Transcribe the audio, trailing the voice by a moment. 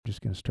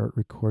going to start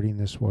recording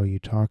this while you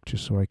talk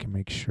just so I can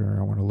make sure.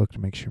 I want to look to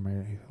make sure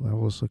my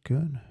levels look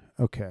good.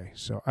 Okay,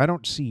 so I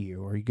don't see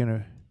you. Are you going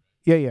to.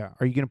 Yeah, yeah.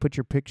 Are you going to put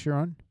your picture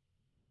on?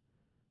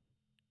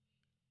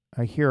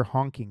 I hear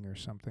honking or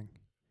something.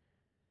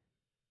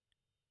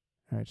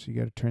 All right, so you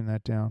got to turn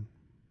that down.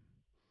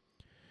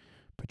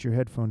 Put your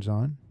headphones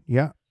on.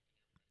 Yeah.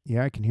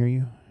 Yeah, I can hear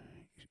you.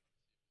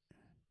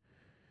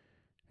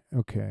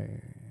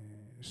 Okay.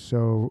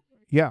 So,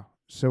 yeah.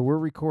 So we're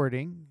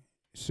recording.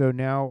 So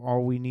now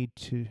all we need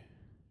to.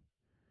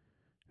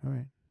 All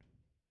right.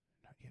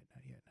 Not yet,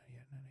 not yet, not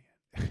yet, not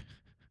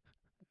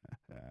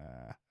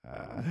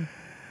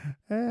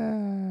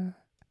yet.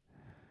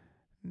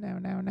 No,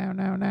 no, no,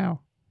 no, no.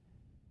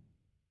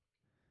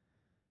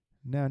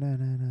 No, no,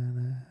 no,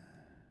 no, no.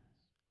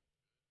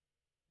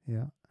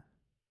 Yeah.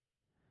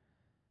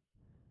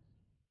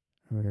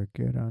 We're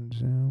good on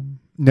Zoom.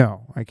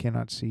 No, I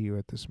cannot see you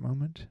at this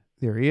moment.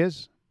 There he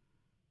is.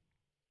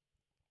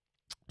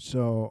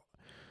 So,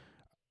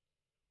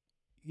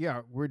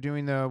 yeah, we're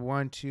doing the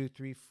 1, 2,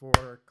 3,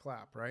 4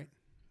 clap, right?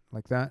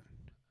 Like that?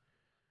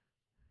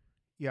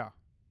 Yeah.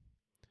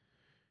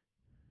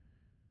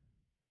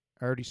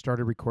 I already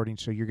started recording,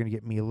 so you're going to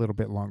get me a little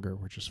bit longer,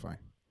 which is fine.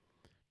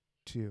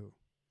 2,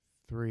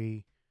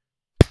 3.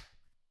 That's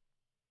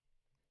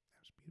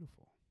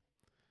beautiful.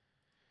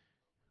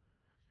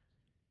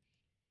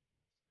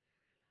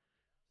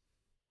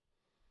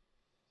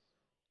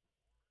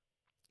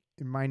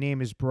 My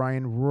name is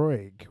Brian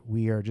Roig.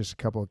 We are just a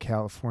couple of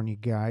California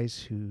guys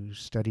who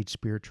studied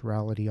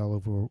spirituality all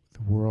over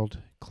the world,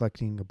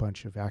 collecting a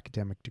bunch of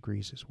academic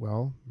degrees as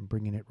well, and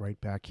bringing it right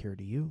back here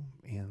to you.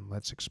 And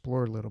let's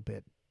explore a little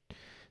bit.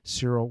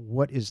 Cyril,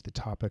 what is the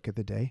topic of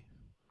the day?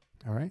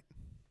 All right.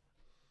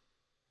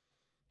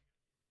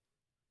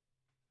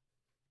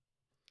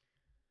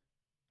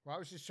 Well, I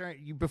was just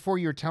trying. Before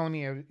you were telling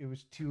me it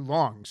was too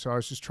long, so I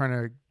was just trying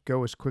to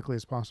go as quickly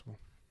as possible.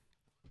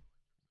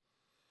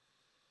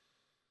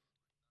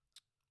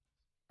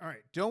 All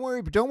right. Don't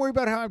worry. Don't worry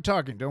about how I'm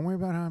talking. Don't worry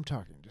about how I'm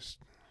talking. Just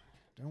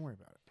don't worry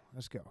about it.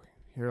 Let's go.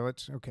 Here.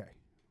 Let's. Okay.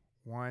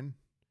 1,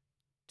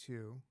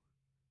 2,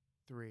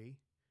 3.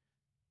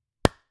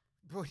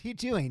 What are you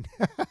doing?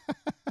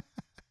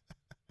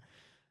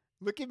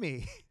 Look at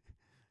me.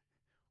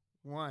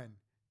 1,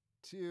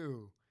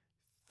 2,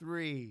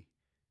 3.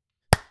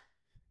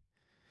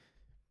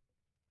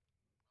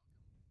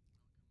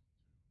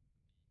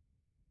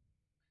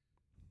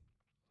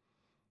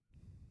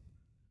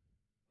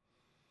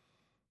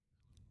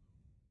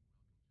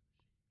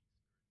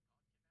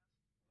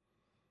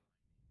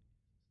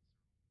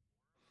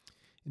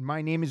 And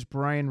my name is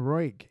Brian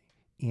Roig,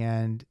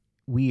 and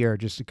we are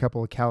just a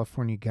couple of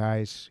California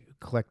guys who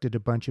collected a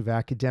bunch of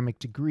academic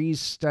degrees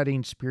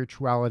studying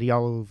spirituality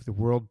all over the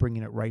world,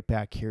 bringing it right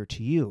back here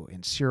to you.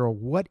 And Cyril,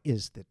 what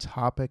is the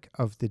topic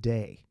of the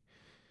day?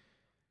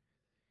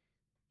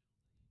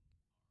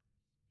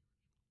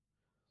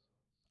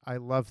 I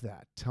love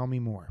that. Tell me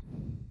more.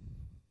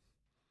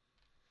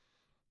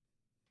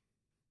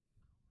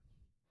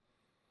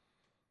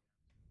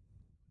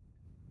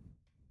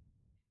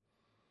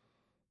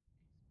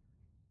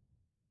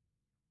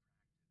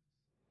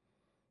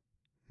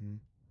 Hmm.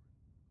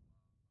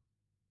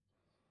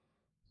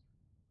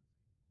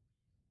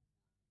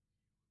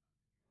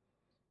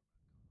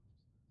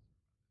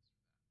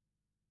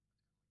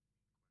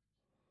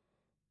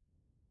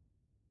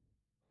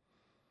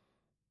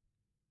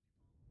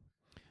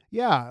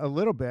 Yeah, a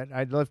little bit.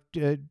 I'd love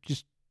to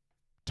just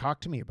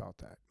talk to me about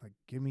that. Like,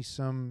 give me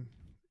some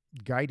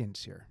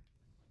guidance here.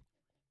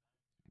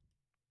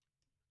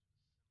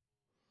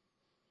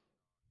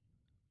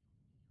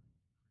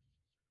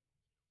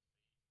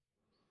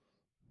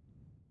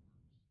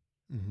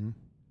 Mm-hmm.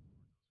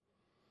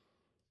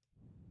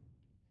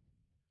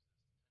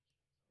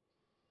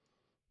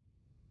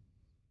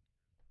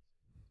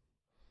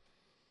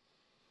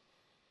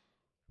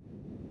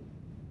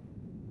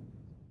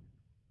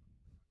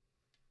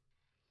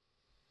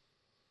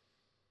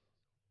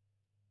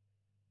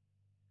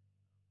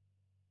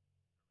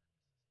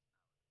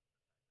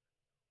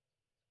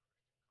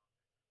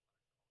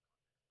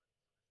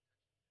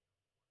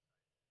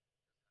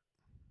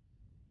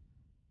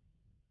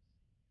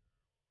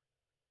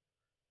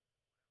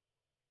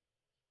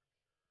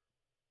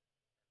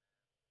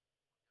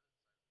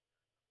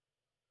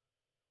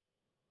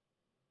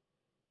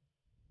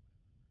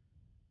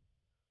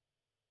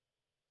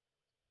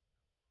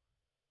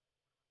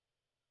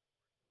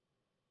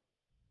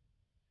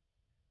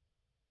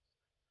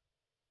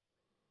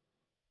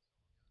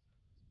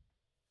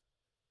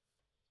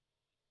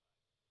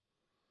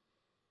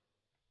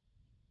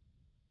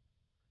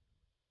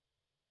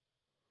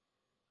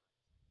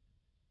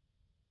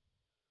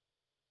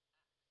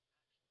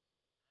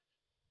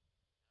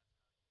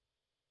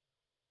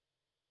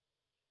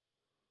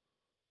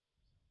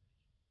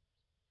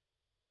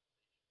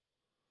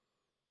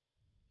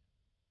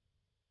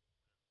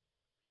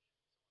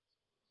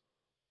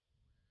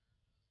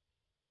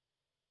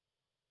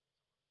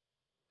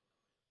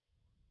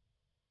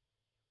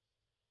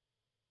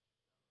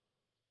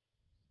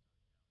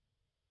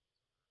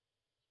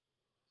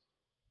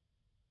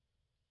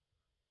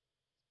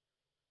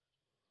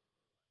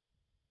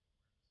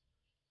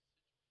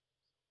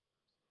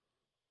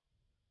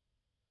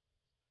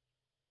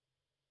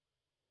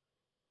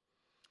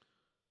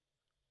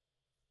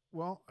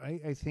 Well,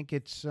 I think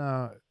it's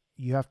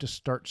you have to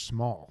start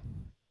small.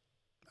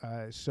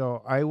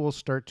 So I will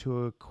start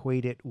to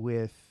equate it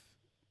with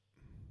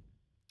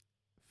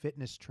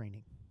fitness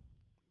training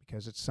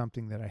because it's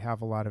something that I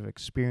have a lot of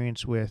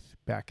experience with.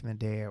 Back in the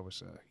day, I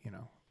was a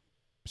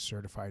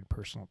certified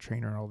personal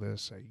trainer. All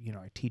this,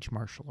 I teach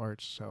martial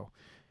arts, so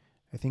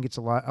I think it's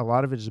a lot. A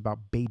lot of it is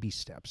about baby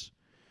steps,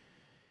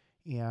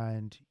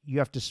 and you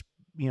have to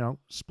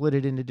split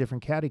it into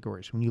different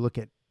categories. When you look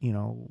at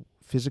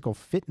physical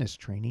fitness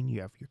training,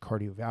 you have your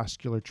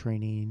cardiovascular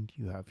training,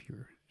 you have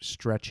your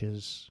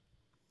stretches,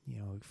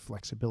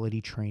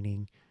 flexibility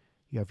training,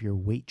 you have your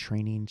weight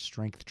training,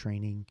 strength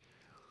training.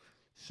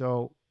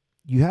 So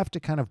you have to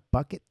kind of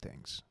bucket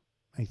things,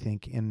 I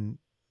think, and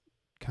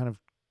kind of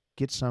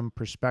get some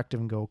perspective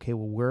and go, okay,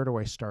 well, where do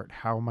I start?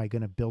 How am I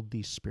going to build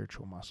these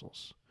spiritual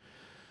muscles?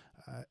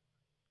 Uh,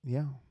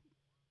 yeah.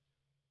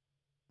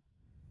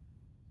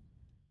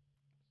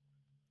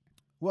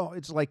 Well,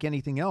 it's like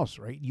anything else,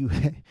 right?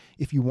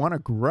 If you want to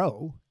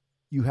grow,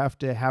 you have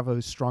to have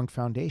a strong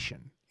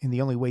foundation. And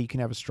the only way you can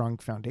have a strong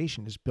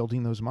foundation is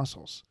building those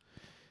muscles.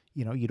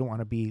 You don't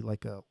want to be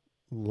like a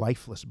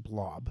lifeless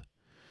blob.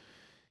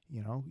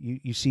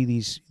 You see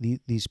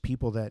these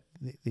people that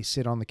they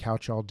sit on the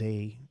couch all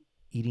day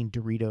eating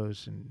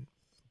Doritos and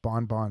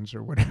bonbons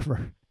or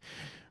whatever,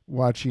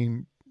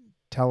 watching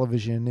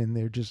television, and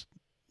they're just,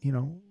 you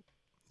know,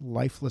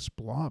 lifeless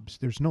blobs.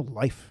 There's no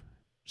life.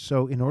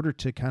 So in order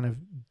to kind of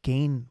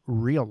gain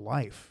real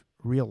life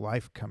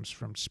comes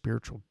from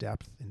spiritual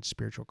depth and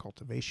spiritual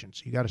cultivation.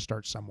 So you got to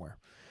start somewhere.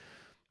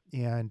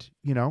 And,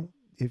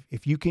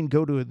 if you can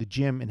go to the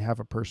gym and have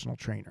a personal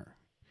trainer,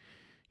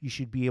 you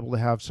should be able to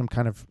have some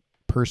kind of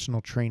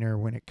personal trainer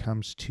when it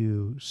comes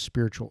to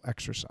spiritual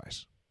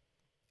exercise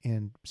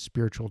and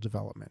spiritual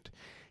development.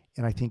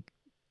 And I think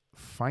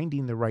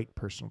finding the right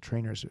personal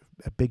trainer is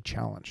a big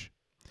challenge.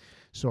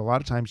 So a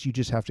lot of times you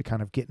just have to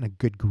kind of get in a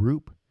good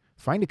group,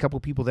 find a couple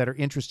people that are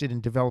interested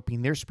in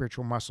developing their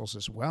spiritual muscles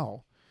as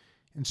well,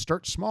 and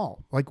start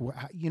small. Like,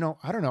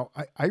 I don't know.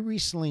 I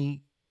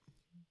recently,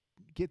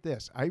 get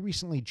this, I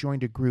recently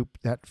joined a group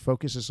that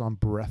focuses on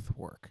breath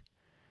work.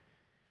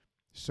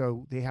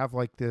 So we have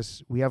like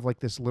this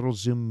little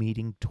Zoom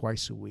meeting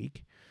twice a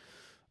week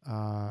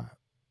uh,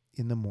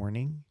 in the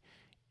morning.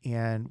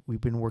 And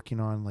we've been working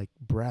on like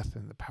breath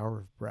and the power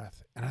of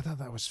breath. And I thought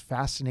that was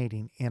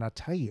fascinating. And I'll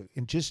tell you,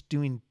 in just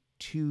doing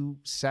 2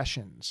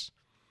 sessions,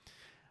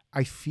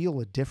 I feel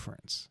a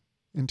difference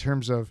in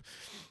terms of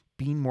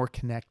being more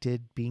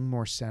connected, being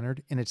more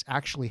centered. And it's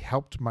actually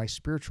helped my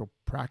spiritual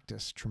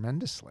practice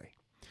tremendously.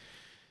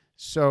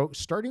 So,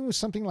 starting with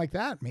something like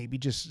that, maybe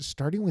just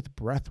starting with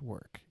breath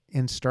work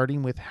and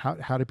starting with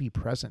how to be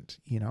present,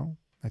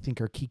 I think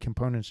are key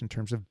components in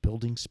terms of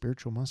building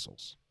spiritual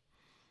muscles.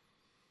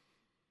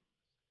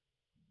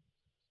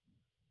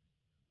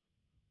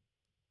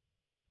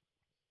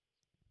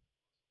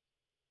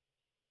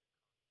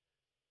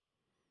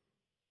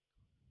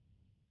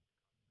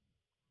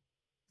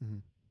 Mm-hmm.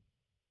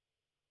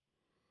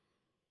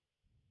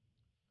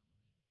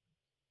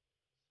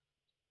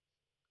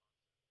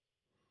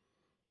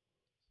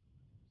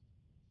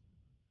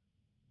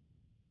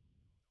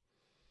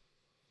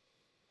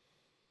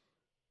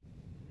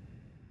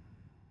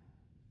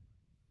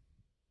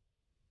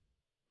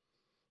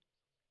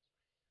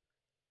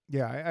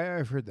 Yeah,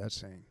 I've heard that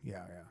saying.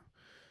 Yeah, yeah.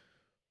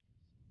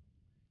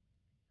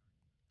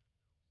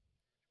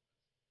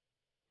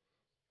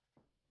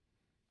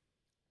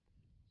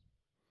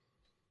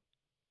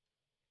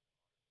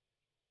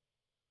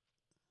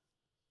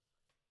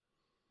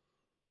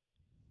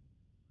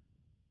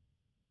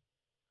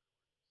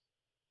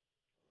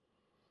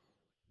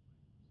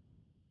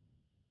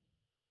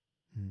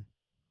 Mm.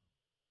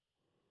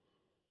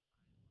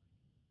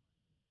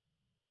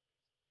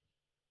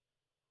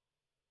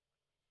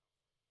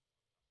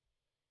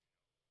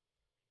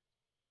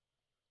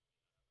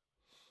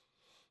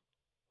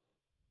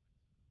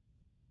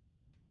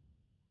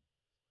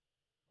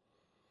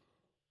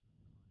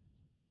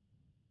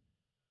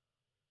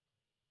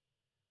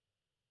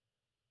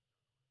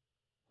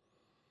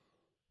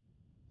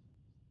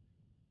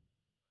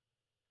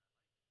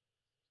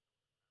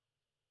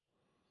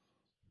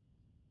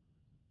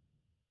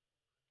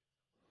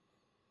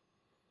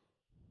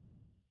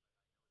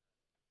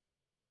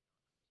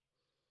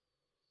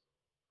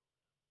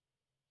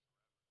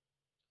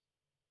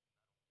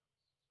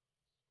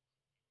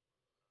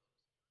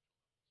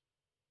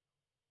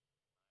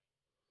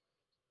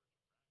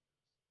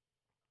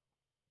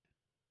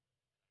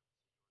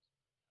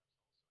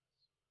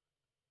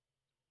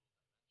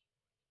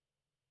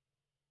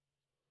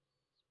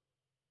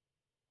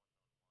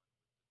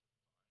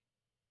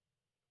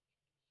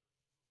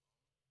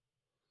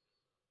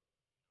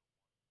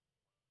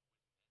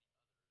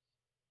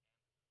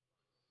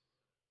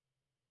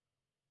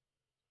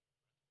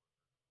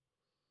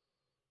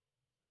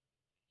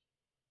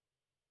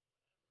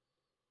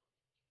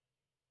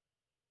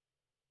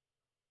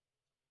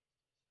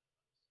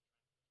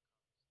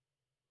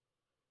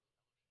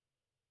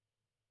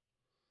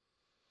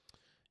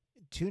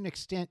 To an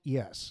extent,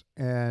 yes.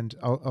 And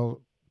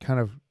I'll kind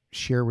of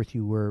share with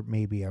you where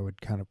maybe I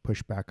would kind of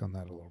push back on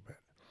that a little bit.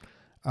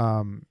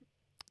 Um,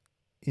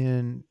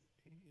 in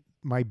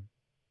my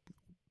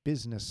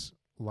business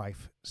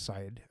life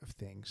side of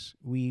things,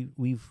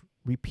 we've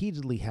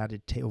repeatedly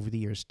had to over the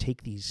years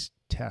take these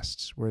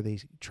tests where they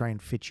try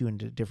and fit you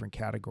into different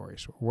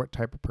categories. What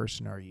type of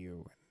person are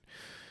you?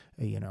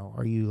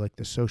 Are you like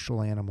the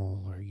social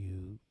animal? Are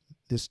you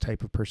this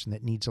type of person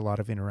that needs a lot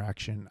of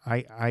interaction?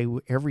 I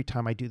every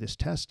time I do this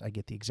test, I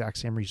get the exact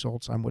same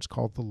results. I'm what's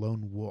called the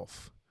lone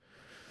wolf.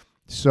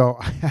 So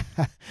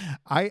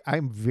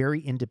I'm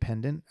very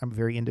independent. I'm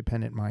very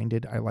independent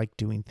minded. I like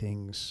doing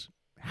things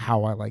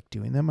how I like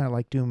doing them. I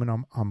like doing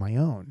them on my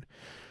own.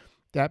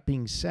 That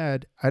being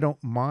said, I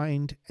don't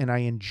mind and I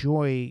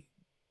enjoy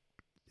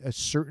a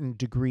certain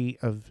degree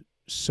of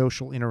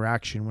social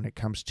interaction when it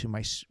comes to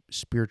my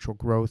spiritual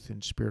growth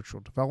and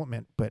spiritual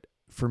development. But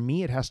for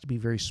me, it has to be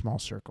very small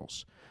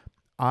circles.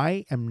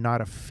 I am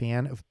not a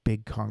fan of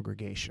big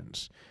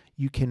congregations.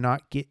 You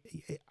cannot get,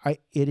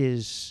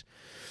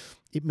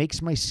 it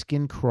makes my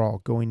skin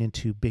crawl going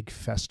into big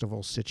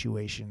festival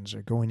situations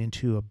or going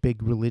into a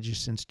big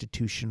religious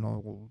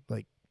institutional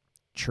like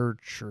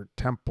church or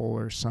temple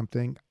or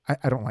something.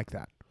 I don't like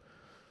that.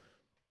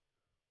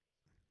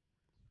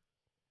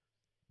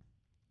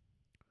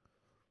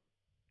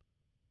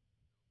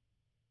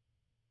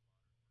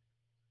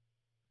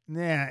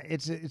 Nah,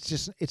 it's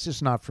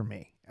just not for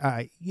me.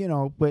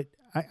 But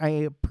I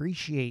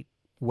appreciate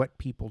what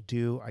people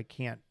do.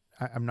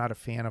 I'm not a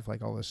fan of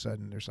like all of a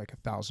sudden there's like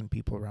 1,000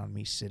 people around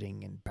me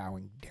sitting and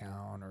bowing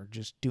down or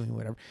just doing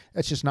whatever.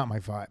 That's just not my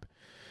vibe.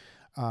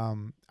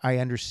 I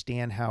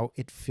understand how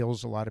it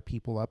fills a lot of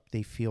people up.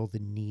 They feel the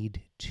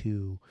need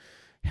to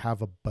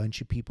have a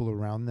bunch of people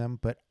around them,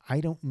 but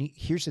I don't need.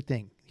 Here's the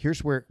thing.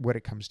 Here's what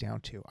it comes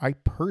down to. I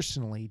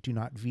personally do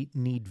not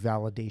need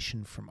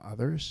validation from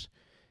others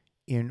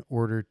in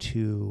order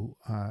to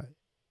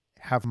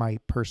have my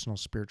personal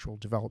spiritual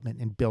development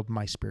and build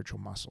my spiritual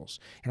muscles.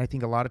 And I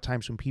think a lot of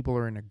times when people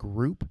are in a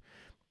group,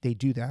 they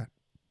do that.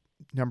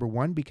 Number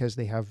one, because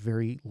they have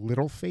very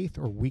little faith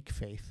or weak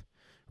faith,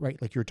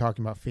 right? Like you're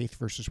talking about faith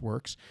versus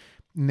works.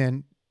 And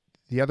then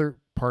the other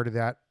part of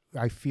that,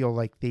 I feel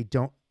like they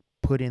don't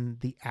put in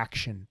the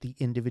action, the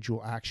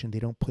individual action. They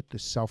don't put the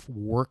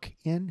self-work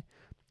in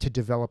to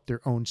develop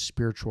their own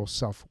spiritual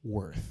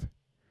self-worth.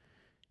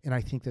 And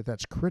I think that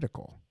that's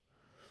critical.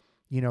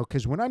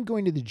 Because when I'm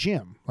going to the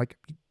gym, like,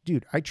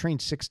 dude, I train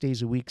 6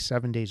 days a week,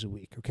 7 days a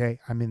week. Okay.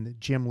 I'm in the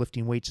gym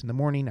lifting weights in the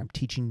morning. I'm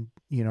teaching,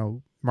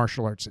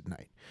 martial arts at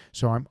night.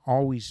 So I'm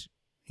always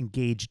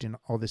engaged in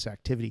all this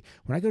activity.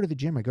 When I go to the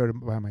gym, I go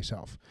by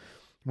myself.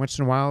 Once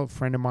in a while, a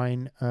friend of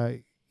mine,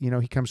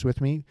 he comes with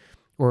me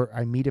or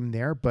I meet him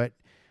there. But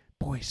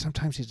boy,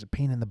 sometimes he's a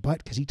pain in the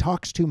butt because he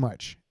talks too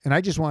much and I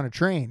just want to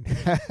train.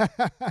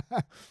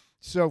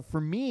 So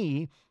for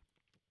me,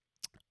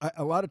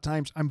 a lot of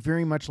times I'm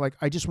very much like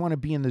I just want to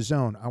be in the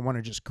zone. I want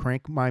to just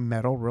crank my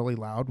metal really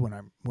loud when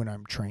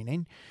I'm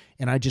training,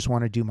 and I just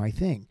want to do my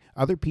thing.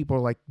 Other people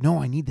are like,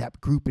 no, I need that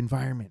group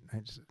environment.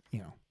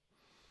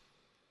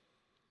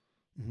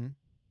 Mm-hmm.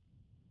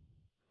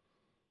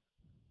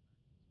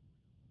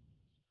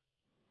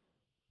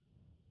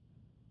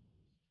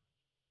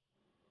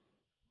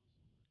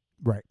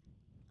 Right.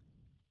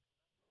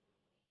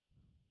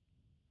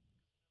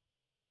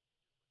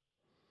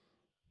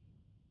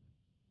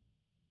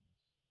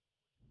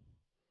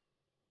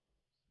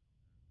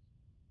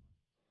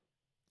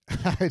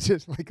 It's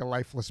just like a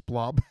lifeless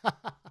blob.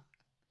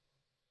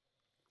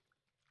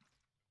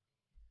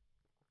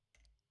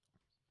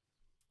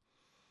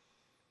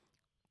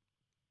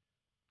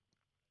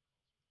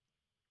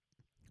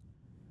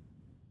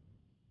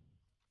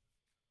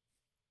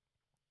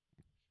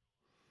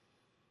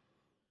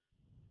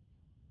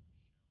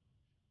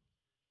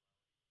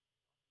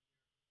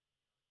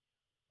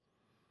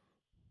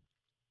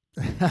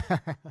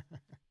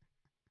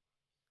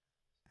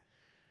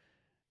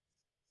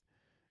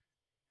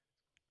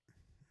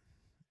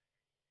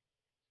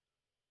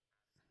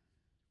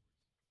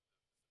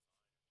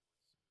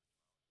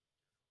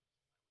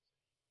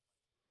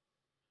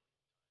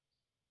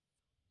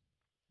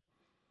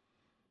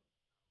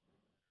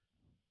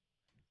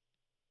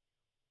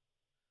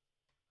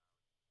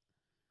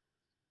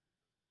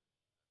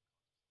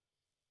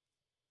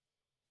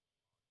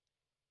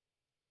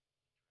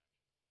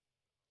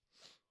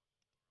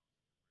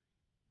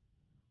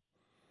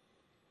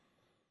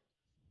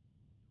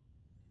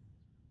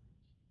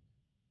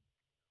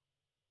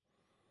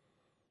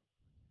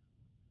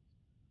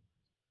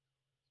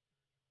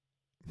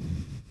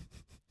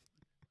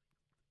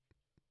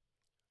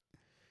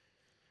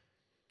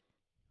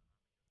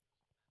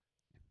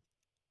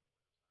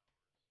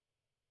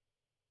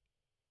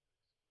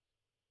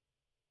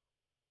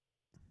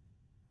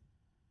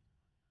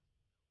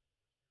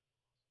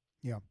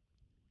 Yeah.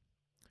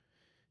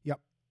 Yep.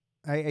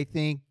 I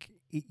think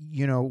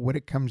what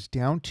it comes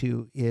down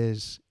to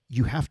is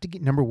you have to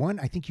get number one.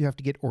 I think you have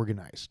to get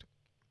organized.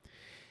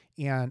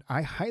 And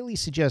I highly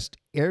suggest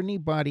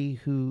anybody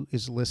who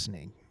is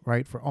listening,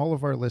 right? For all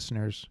of our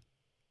listeners,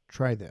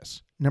 try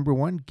this. Number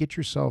one, get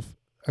yourself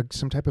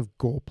some type of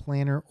goal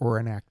planner or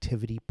an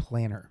activity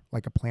planner,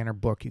 like a planner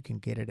book. You can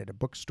get it at a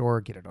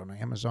bookstore, get it on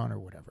Amazon or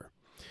whatever.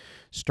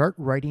 Start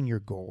writing your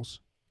goals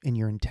and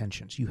your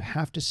intentions. You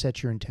have to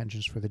set your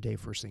intentions for the day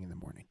first thing in the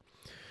morning.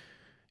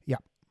 Yeah.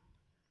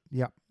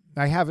 Yeah.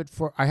 I have it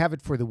for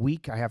the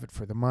week, I have it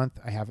for the month,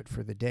 I have it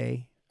for the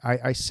day.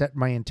 I set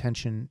my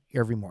intention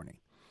every morning.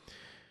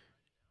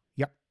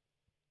 Yep.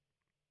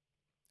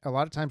 A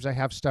lot of times I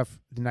have stuff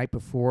the night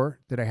before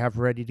that I have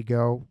ready to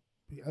go.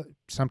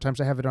 Sometimes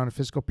I have it on a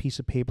physical piece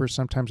of paper.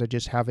 Sometimes I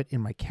just have it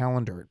in my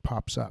calendar. It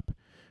pops up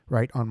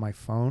right on my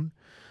phone.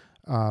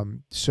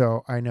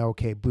 So I know,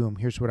 okay, boom,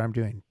 here's what I'm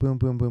doing. Boom,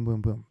 boom, boom,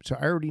 boom, boom. So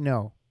I already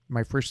know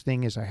my first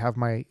thing is I have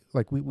my,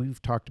 like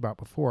we've talked about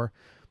before,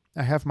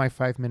 I have my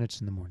 5 minutes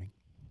in the morning.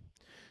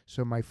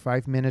 So my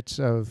 5 minutes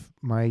of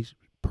my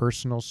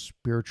personal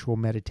spiritual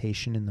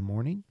meditation in the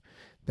morning,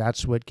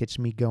 that's what gets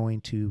me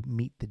going to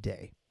meet the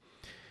day.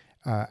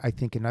 I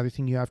think another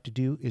thing you have to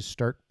do is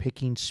start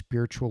picking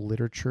spiritual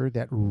literature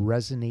that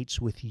resonates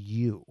with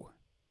you,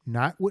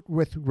 not what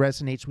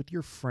resonates with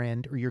your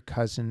friend or your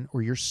cousin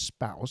or your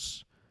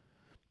spouse,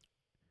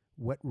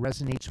 what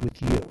resonates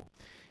with you.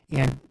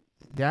 And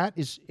that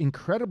is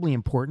incredibly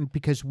important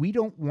because we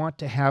don't want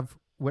to have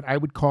what I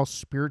would call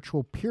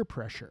spiritual peer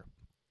pressure.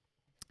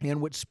 And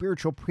what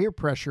spiritual peer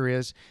pressure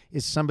is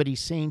somebody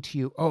saying to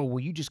you, oh, well,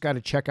 you just got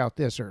to check out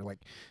this, or like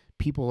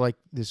people like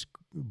this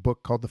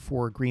book called The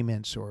Four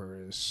Agreements,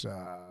 or this,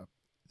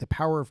 The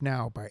Power of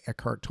Now by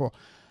Eckhart Tolle.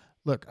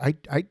 Look, I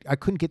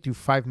couldn't get through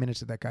 5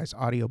 minutes of that guy's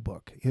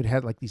audiobook. It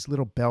had like these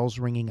little bells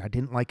ringing. I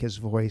didn't like his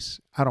voice.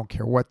 I don't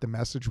care what the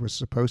message was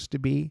supposed to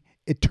be.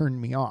 It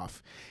turned me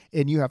off.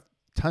 And you have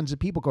tons of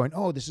people going,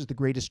 oh, this is the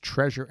greatest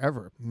treasure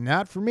ever.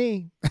 Not for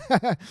me.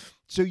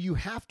 So you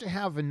have to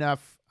have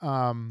enough,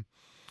 to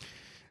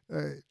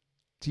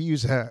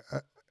use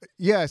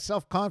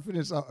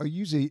self-confidence. I'll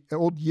use an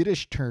old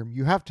Yiddish term.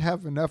 You have to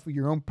have enough of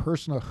your own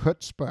personal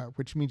chutzpah,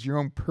 which means your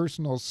own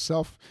personal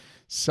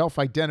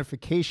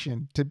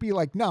self-identification to be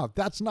like, no,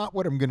 that's not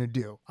what I'm going to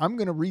do. I'm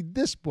going to read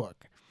this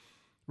book,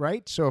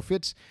 right? So if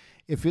it's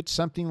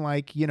something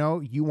like, you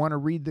want to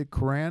read the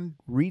Quran,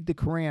 read the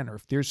Quran. Or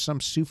if there's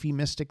some Sufi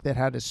mystic that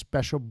had a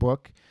special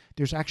book,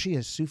 there's actually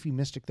a Sufi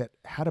mystic that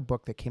had a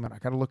book that came out. I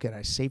got to look at it.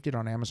 I saved it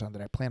on Amazon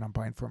that I plan on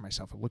buying for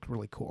myself. It looked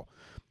really cool.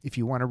 If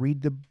you want to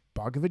read the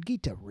Bhagavad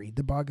Gita, read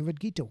the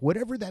Bhagavad Gita,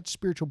 whatever that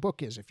spiritual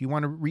book is. If you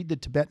want to read the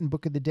Tibetan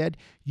Book of the Dead,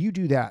 you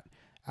do that.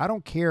 I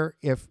don't care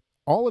if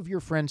all of your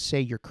friends say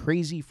you're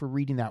crazy for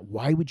reading that.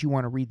 Why would you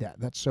want to read that?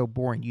 That's so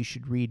boring. You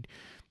should read,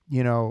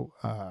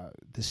 the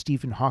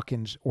Stephen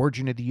Hawking's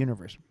Origin of the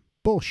Universe.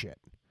 Bullshit.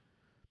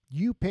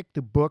 You pick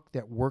the book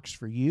that works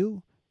for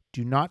you.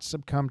 Do not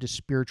succumb to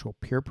spiritual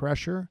peer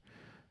pressure.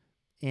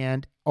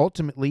 And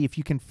ultimately, if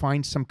you can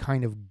find some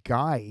kind of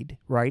guide,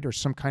 right, or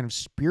some kind of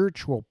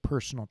spiritual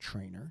personal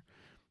trainer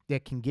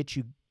that can get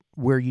you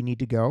where you need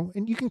to go,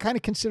 and you can kind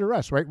of consider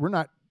us, right? We're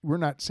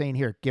not saying,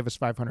 here, give us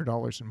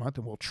 $500 a month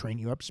and we'll train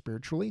you up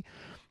spiritually,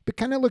 but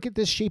kind of look at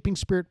this Shaping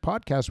Spirit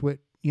podcast, what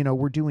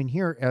we're doing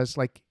here as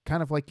like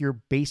kind of like your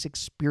basic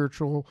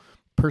spiritual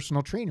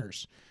personal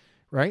trainers,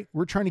 right?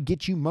 We're trying to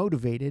get you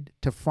motivated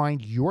to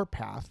find your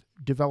path,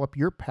 develop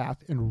your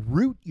path, and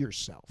root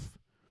yourself.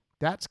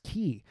 That's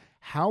key.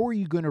 How are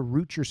you going to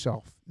root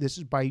yourself? This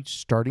is by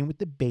starting with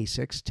the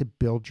basics to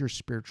build your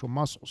spiritual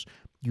muscles.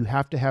 You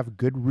have to have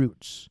good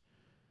roots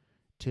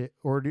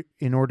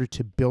in order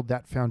to build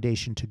that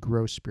foundation to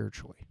grow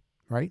spiritually,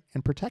 right?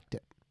 And protect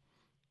it.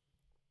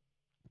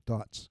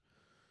 Thoughts?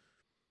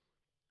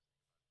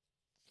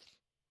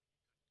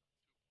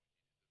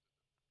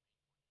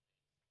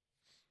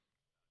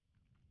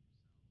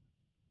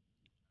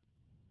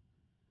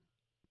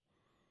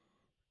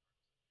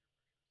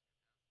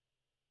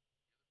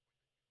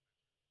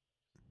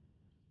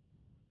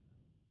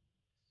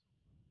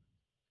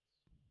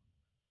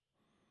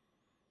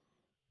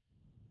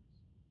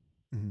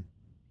 Mm-hmm.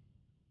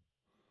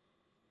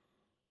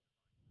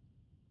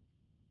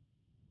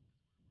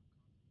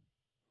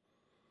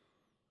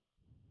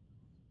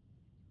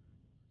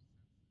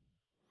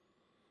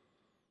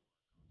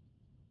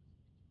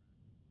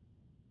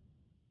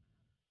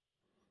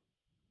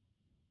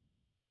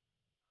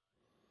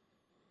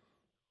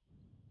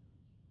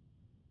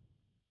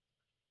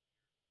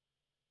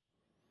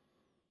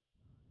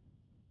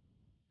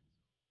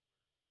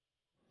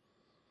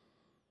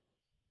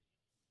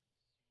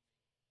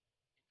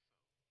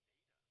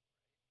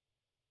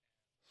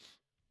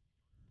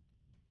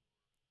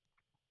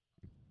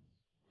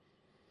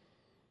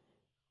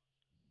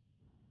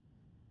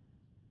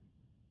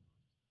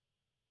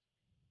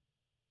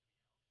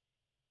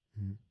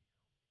 Mm-hmm.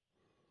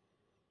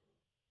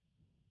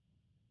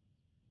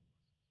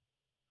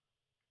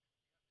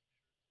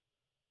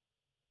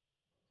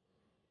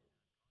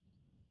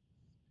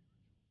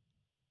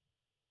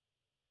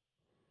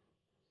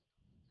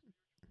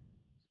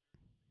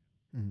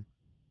 Mm-hmm.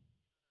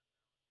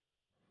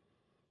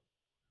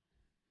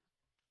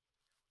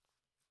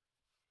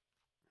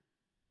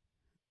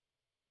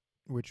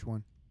 Which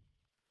one?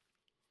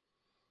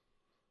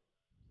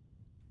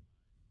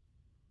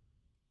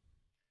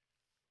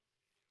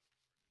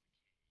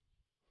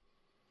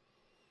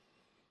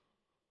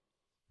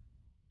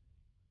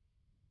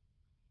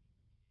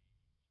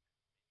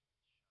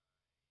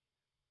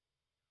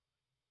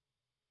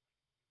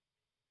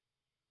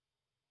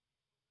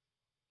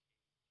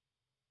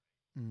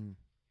 Mm.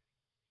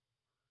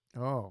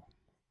 Oh,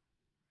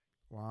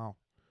 wow.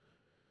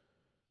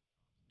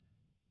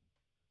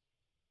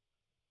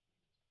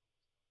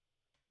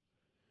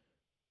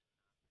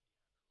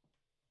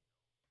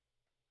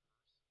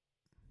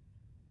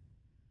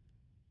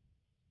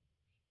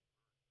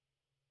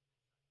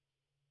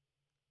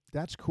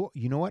 That's cool.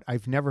 You know what?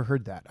 I've never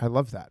heard that. I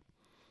love that.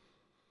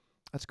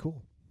 That's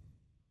cool.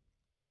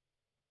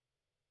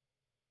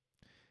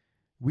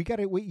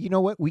 You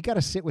know what? We got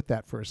to sit with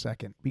that for a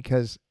second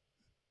because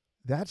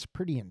that's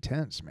pretty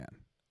intense, man.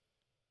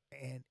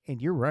 And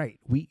you're right.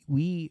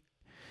 We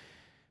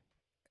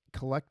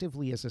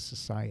collectively as a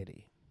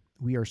society,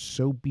 we are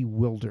so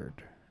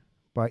bewildered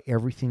by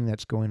everything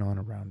that's going on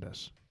around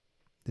us.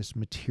 This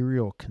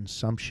material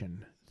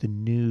consumption, the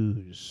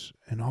news,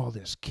 and all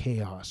this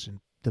chaos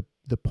and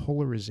the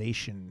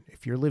polarization.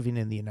 If you're living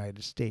in the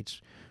United States,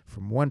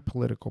 from one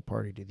political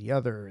party to the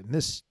other, and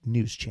this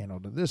news channel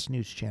to this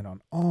news channel,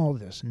 and all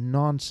this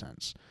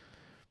nonsense,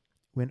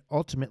 when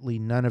ultimately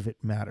none of it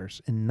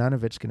matters and none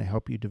of it's going to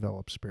help you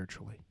develop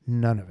spiritually.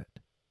 None of it.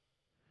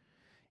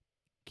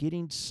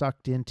 Getting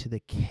sucked into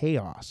the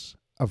chaos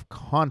of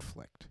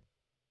conflict,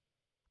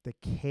 the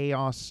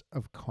chaos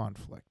of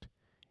conflict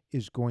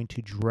is going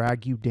to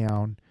drag you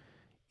down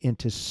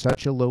into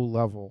such a low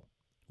level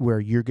where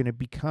you're going to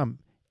become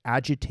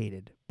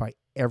agitated by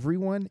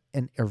everyone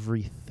and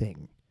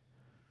everything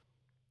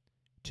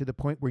to the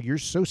point where you're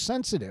so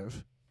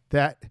sensitive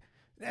that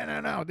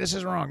no, this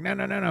is wrong.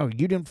 No,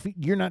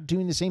 you're not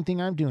doing the same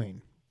thing I'm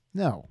doing.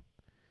 No,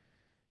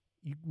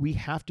 we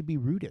have to be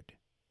rooted,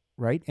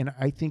 right? And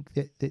I think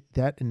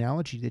that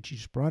analogy that you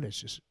just brought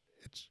is just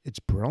it's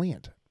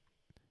brilliant.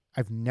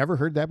 I've never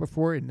heard that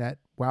before, and that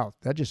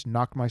just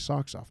knocked my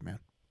socks off, man.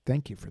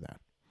 Thank you for that.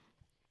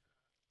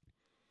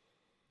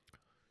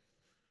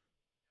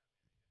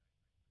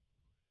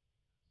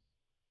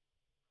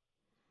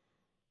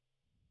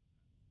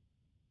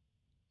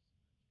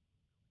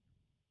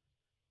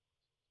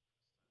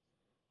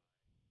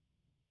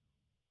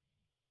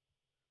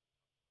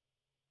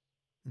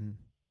 Mm.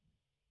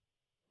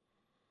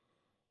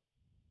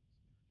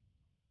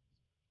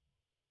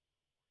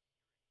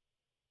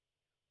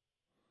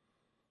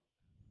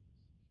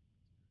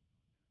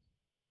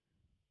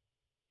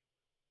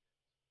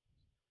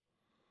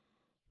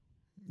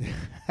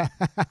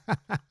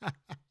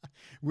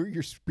 We're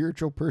your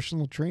spiritual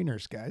personal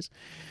trainers, guys.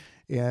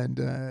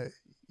 And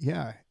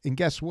yeah, and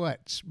guess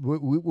what?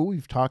 What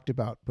we've talked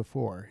about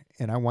before,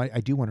 and I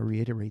do want to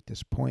reiterate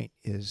this point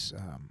is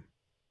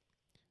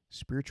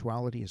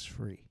spirituality is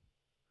free.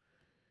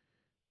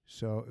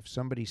 So if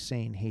somebody's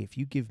saying, "Hey, if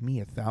you give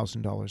me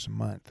 $1,000 a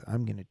month,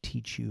 I'm going to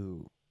teach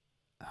you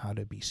how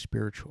to be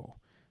spiritual,"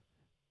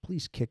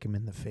 please kick him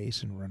in the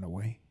face and run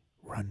away.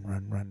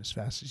 Run as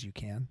fast as you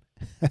can,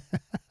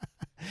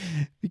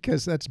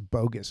 because that's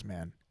bogus,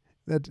 man.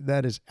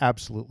 That is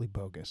absolutely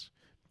bogus.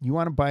 You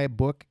want to buy a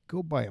book?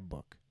 Go buy a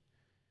book.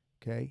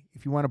 Okay.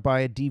 If you want to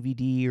buy a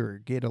DVD or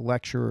get a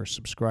lecture or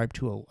subscribe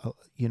to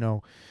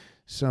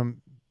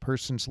some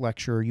person's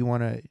lecture, or you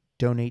want to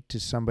donate to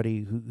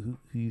somebody who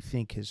you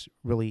think has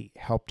really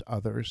helped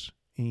others,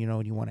 and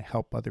you want to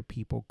help other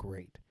people,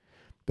 great.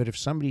 But if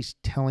somebody's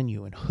telling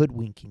you and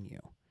hoodwinking you,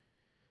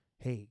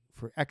 hey,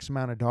 for X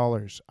amount of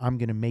dollars, I'm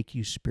going to make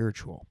you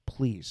spiritual,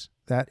 please.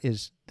 That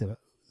is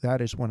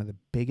one of the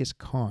biggest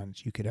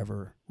cons you could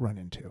ever run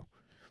into.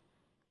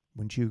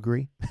 Wouldn't you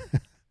agree?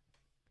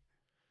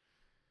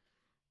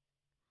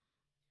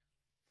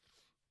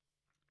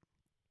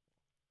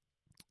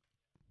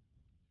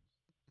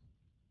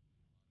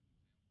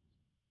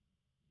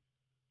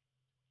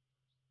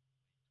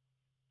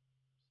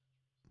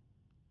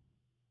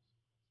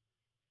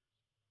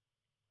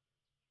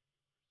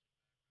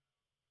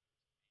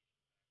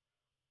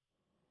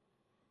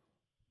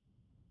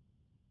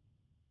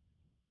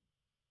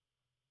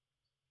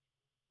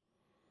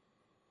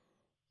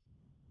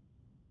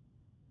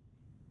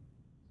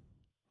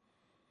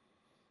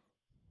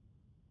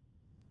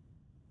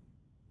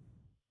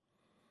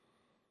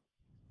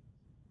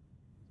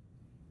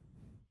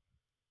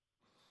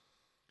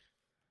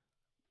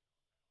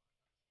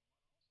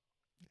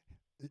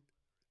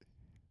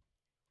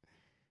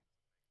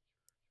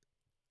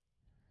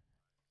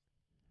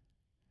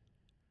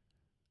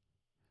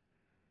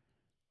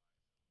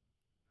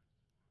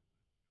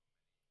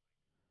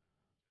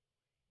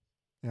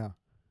 Yeah.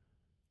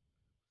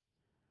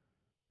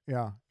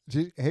 Yeah.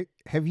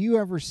 Have you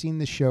ever seen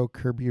the show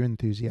Curb Your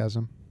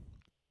Enthusiasm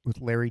with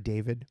Larry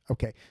David?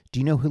 Okay. Do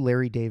you know who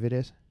Larry David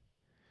is?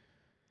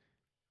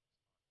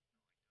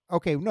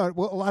 Okay. No,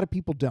 well, a lot of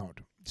people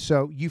don't.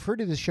 So you've heard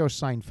of the show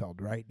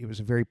Seinfeld, right? It was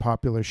a very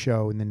popular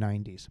show in the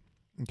 90s.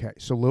 Okay.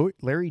 So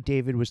Larry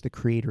David was the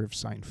creator of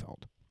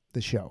Seinfeld,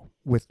 the show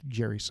with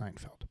Jerry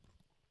Seinfeld.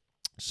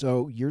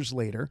 So years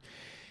later,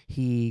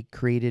 he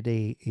created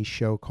a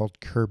show called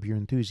Curb Your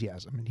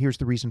Enthusiasm. And here's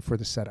the reason for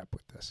the setup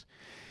with this.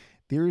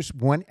 There's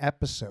one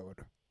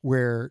episode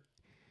where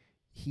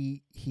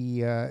he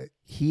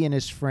and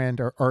his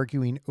friend are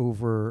arguing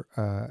over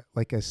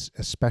like a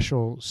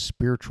special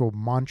spiritual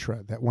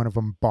mantra that one of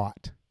them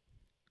bought.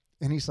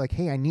 And he's like,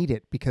 "Hey, I need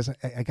it because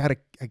I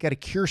gotta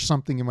cure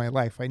something in my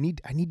life. I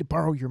need to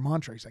borrow your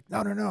mantra." He's like,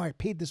 "No, no, no! I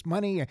paid this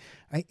money.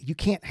 You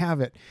can't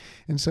have it."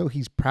 And so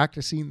he's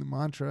practicing the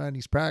mantra and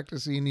he's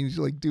practicing. And he's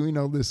like doing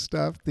all this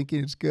stuff,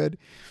 thinking it's good.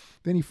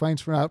 Then he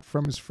finds out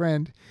from his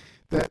friend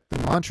that the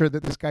mantra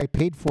that this guy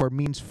paid for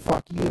means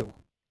 "fuck you."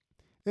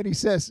 And he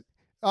says,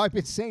 "I've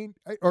been saying,"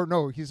 or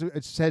no,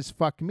 it says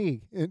 "fuck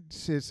me." It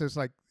says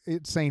like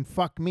it's saying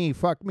 "fuck me,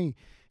 fuck me."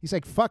 He's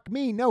like, "Fuck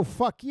me, no,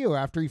 fuck you."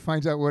 After he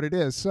finds out what it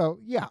is, so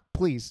yeah,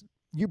 please,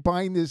 you're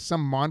buying this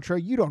some mantra,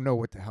 you don't know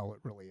what the hell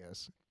it really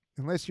is,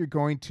 unless you're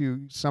going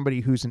to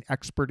somebody who's an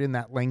expert in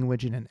that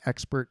language and an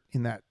expert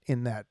in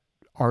that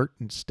art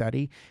and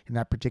study in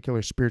that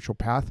particular spiritual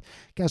path.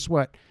 Guess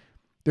what?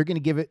 They're going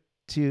to give it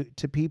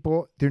to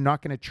people. They're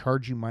not going to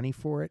charge you money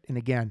for it, and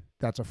again,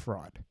 that's a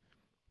fraud.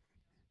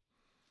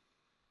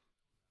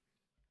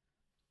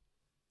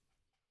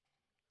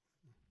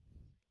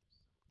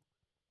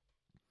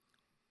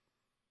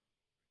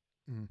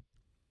 Mm.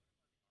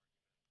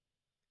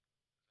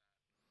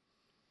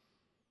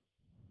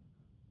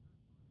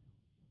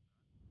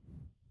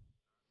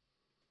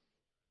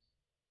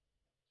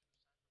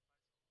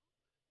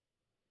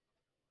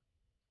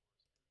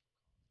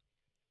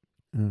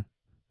 Mm.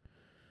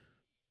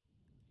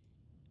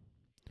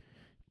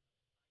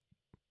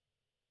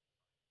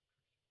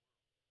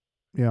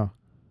 Yeah.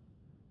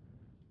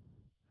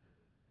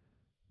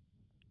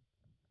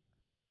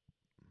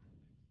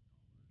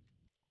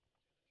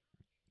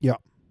 Yeah.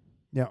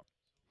 Yeah.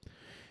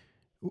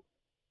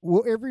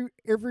 Well,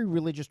 every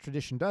religious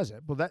tradition does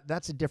it. Well,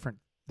 that's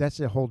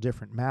a whole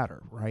different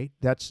matter, right?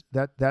 That's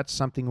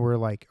something where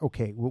like,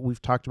 okay, what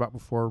we've talked about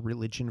before,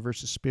 religion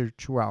versus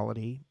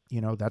spirituality,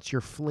 that's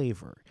your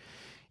flavor.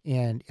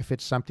 And if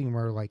it's something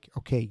where like,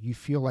 okay, you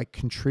feel like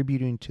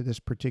contributing to this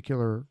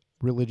particular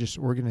religious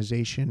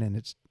organization and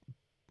it's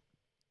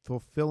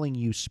fulfilling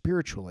you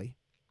spiritually,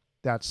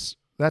 that's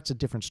a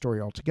different story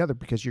altogether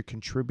because you're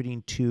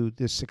contributing to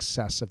the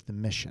success of the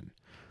mission,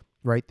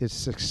 right? The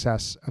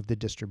success of the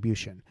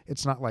distribution.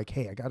 It's not like,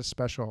 hey, I got a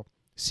special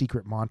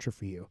secret mantra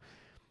for you.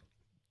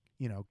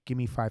 Give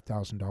me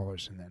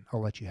 $5,000 and then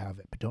I'll let you have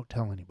it, but don't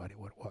tell anybody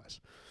what it was.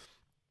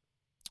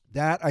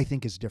 That I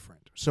think is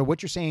different. So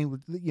what you're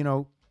saying,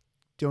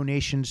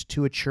 donations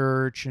to a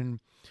church and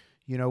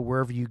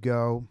wherever you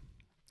go,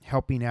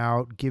 helping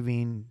out,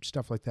 giving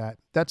stuff like that.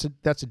 That's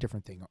a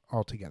different thing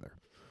altogether.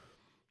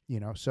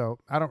 So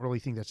I don't really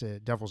think that's a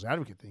devil's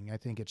advocate thing. I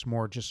think it's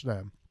more just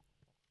a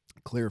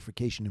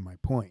clarification in my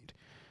point.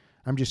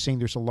 I'm just saying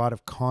there's a lot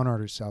of con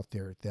artists out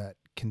there that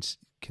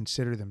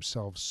consider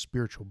themselves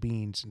spiritual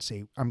beings and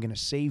say, "I'm going to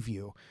save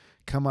you.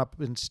 Come up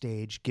on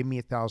stage, give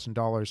me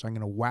 $1,000. I'm going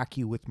to whack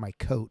you with my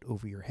coat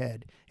over your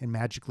head, and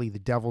magically the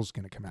devil's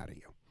going to come out of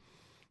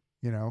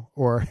you."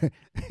 Or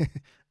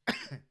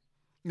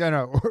no,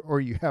 no, or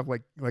you have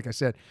like I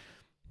said,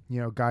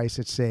 guys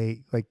that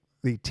say like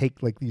they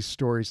take like these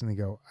stories and they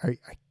go, I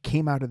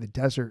came out of the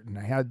desert and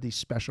I had these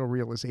special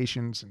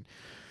realizations and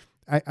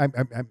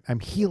I'm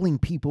healing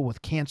people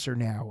with cancer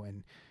now.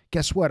 And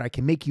guess what? I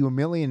can make you a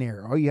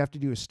millionaire. All you have to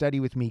do is study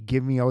with me,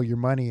 give me all your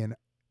money, and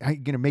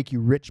I'm going to make you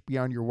rich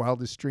beyond your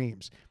wildest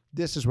dreams.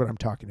 This is what I'm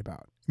talking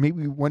about.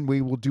 Maybe one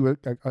way we'll do a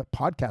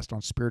podcast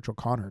on spiritual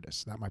con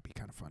artists. That might be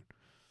kind of fun.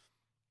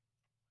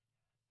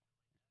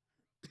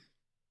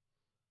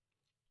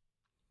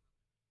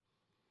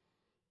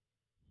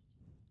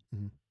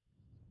 Mm-hmm.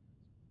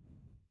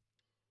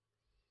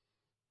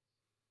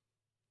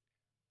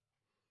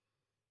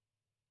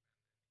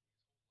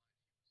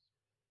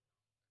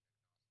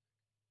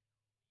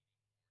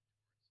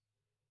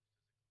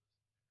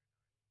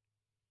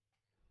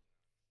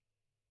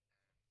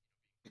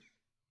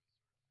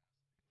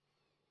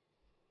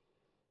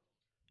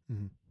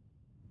 Mm-hmm.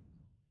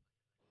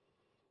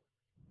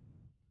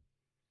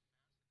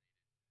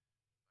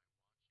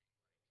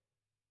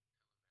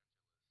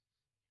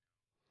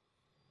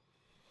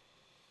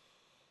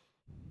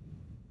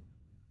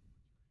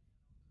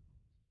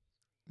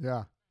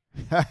 Yeah.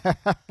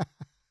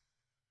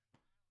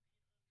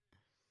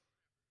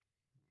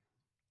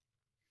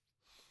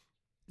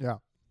 Yeah.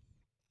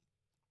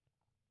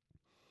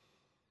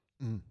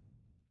 Mm.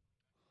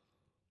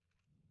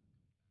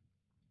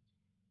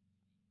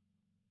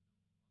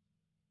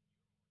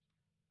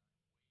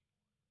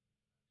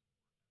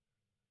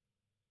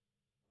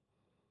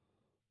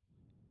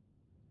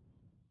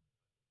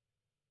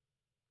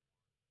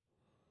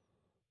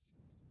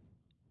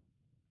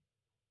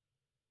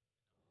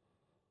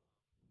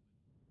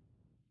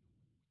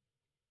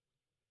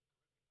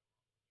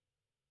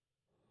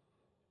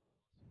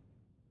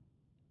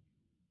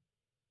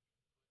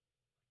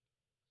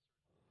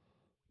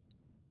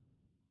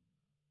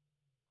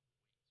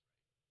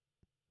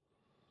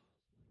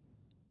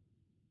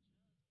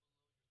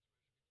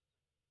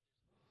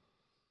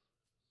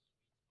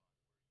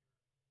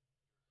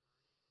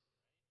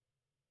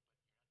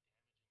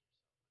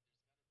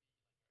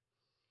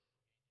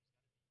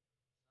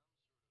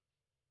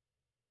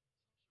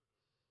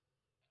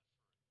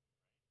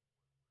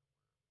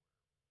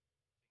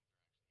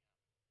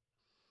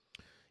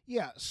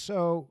 Yeah.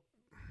 So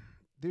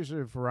there's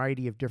a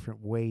variety of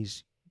different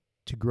ways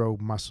to grow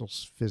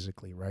muscles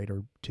physically, right?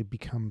 Or to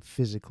become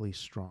physically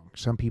strong.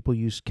 Some people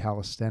use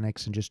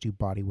calisthenics and just do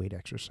body weight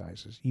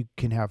exercises. You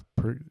can have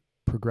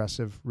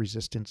progressive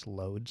resistance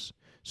loads.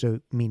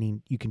 So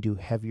meaning you can do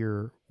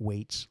heavier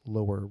weights,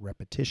 lower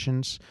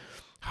repetitions,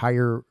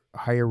 higher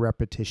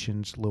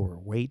repetitions, lower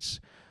weights.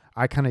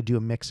 I kind of do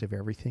a mix of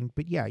everything,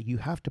 but yeah, you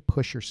have to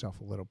push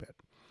yourself a little bit.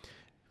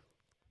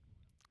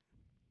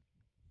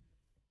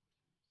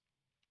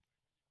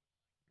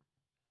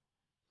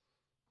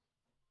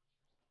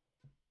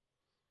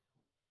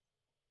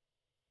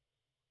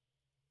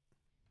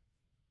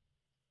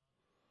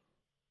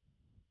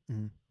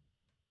 Mm-hmm.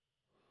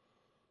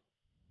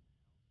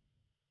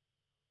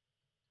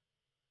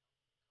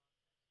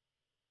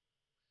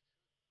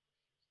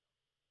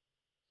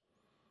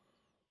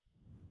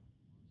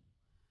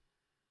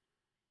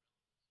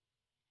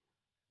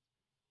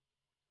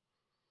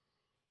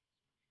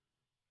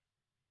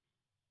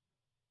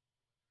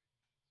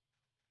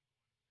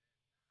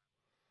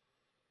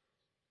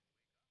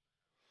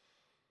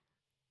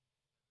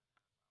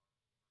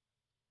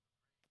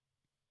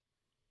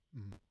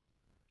 Mm-hmm.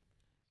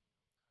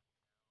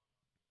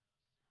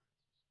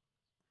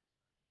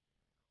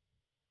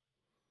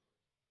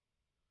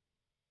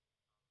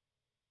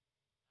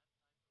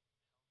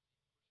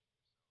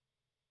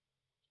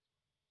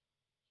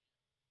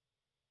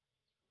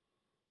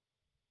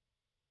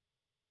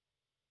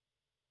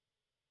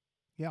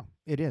 Yeah,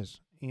 it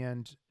is.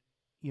 And,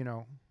 you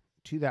know,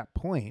 to that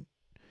point,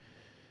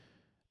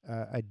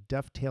 I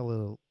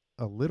dovetail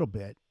a little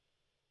bit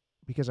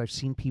because I've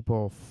seen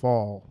people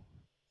fall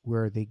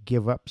where they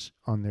give up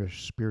on their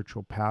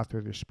spiritual path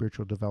or their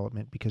spiritual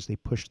development because they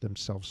push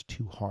themselves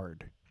too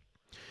hard.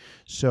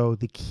 So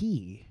the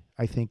key,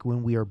 I think,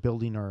 when we are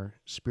building our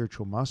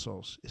spiritual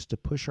muscles is to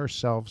push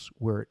ourselves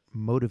where it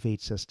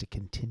motivates us to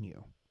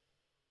continue,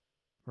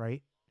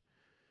 right?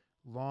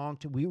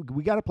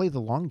 We got to play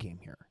the long game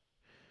here.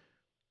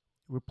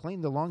 We're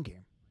playing the long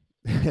game.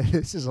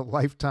 This is a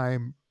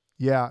lifetime.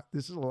 Yeah,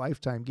 this is a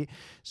lifetime game.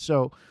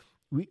 So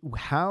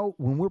how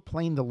when we're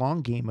playing the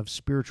long game of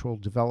spiritual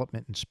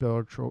development and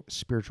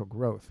spiritual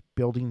growth,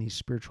 building these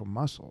spiritual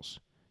muscles,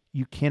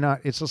 you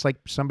cannot. It's just like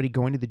somebody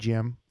going to the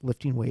gym,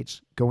 lifting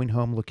weights, going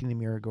home, looking in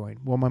the mirror,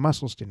 going, "Well, my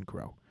muscles didn't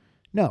grow."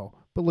 No,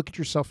 but look at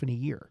yourself in a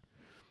year,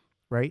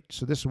 right?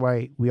 So this is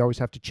why we always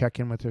have to check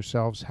in with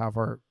ourselves, have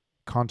our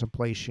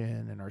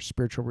contemplation and our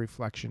spiritual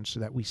reflection,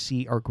 so that we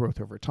see our growth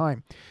over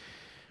time.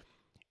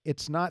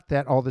 It's not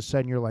that all of a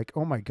sudden you're like,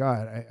 oh my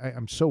God,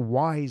 I'm so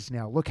wise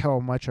now. Look how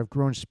much I've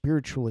grown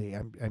spiritually.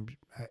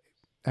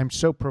 I'm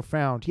so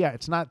profound. Yeah,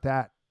 it's not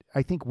that.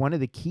 I think one of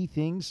the key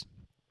things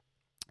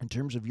in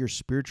terms of your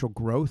spiritual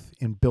growth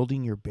and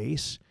building your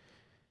base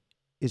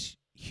is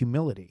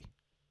humility,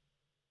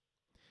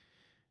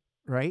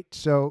 right?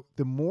 So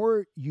the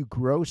more you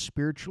grow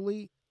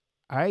spiritually,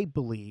 I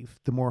believe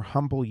the more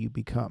humble you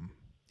become,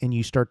 and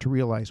you start to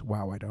realize,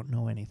 wow, I don't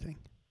know anything.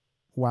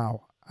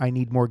 Wow, I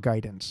need more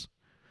guidance.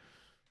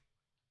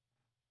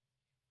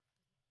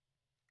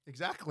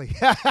 Exactly.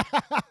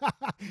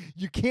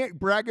 You can't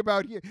brag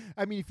about you.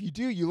 I mean, if you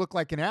do, you look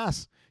like an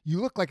ass. You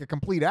look like a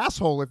complete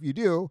asshole if you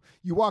do.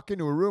 You walk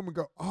into a room and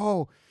go,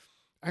 "Oh,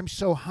 I'm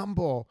so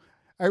humble."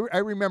 I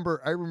remember.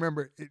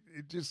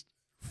 It just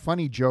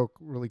funny joke,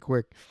 really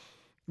quick.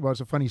 Well, it's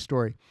a funny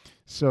story.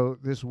 So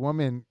this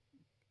woman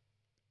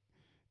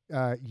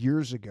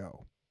years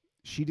ago,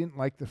 she didn't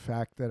like the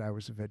fact that I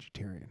was a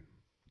vegetarian,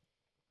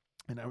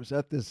 and I was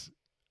at this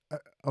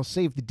I'll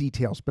save the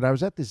details, but I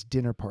was at this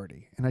dinner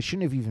party, and I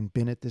shouldn't have even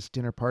been at this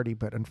dinner party,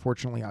 but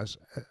unfortunately, I was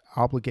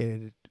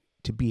obligated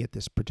to be at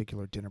this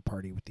particular dinner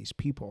party with these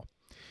people.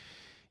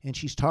 And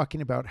she's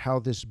talking about how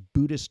this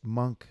Buddhist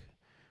monk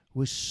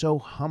was so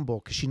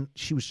humble because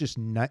she was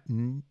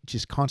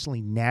just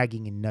constantly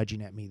nagging and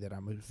nudging at me that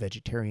I'm a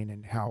vegetarian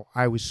and how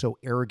I was so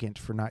arrogant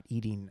for not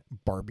eating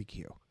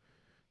barbecue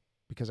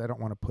because I don't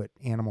want to put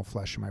animal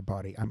flesh in my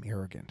body. I'm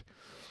arrogant.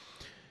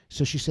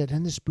 So she said,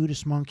 and this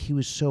Buddhist monk, he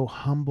was so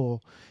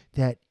humble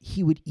that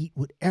he would eat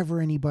whatever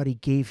anybody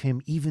gave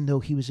him, even though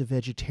he was a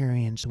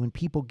vegetarian. So when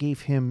people gave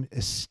him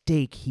a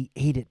steak, he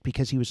ate it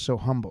because he was so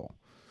humble.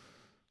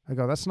 I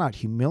go, that's not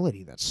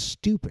humility. That's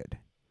stupid.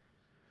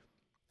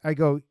 I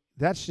go,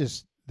 that's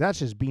just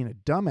being a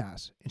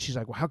dumbass. And she's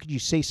like, well, how could you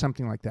say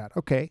something like that?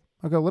 Okay.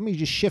 I go, let me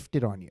just shift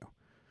it on you.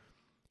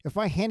 If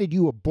I handed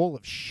you a bowl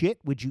of shit,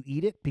 would you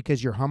eat it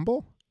because you're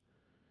humble?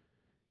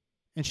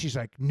 And she's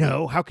like,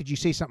 no, how could you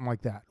say something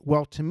like that?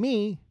 Well, to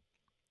me,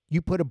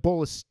 you put a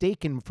bowl of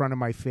steak in front of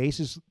my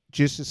face is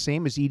just the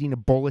same as eating a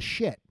bowl of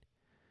shit.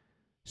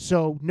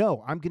 So,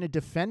 no, I'm going to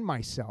defend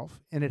myself.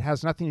 And it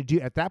has nothing to do,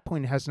 at that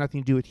point, it has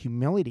nothing to do with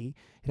humility.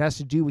 It has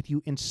to do with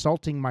you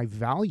insulting my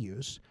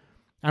values.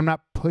 I'm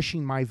not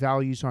pushing my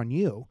values on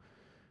you.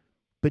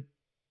 But,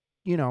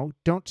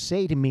 don't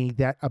say to me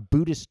that a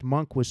Buddhist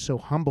monk was so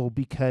humble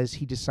because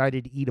he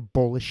decided to eat a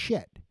bowl of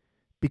shit.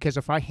 Because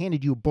if I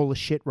handed you a bowl of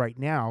shit right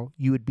now,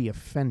 you would be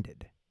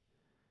offended.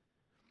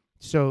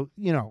 So,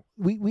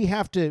 we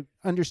have to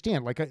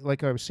understand,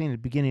 like I was saying at the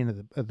beginning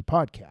of the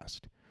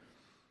podcast,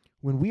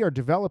 when we are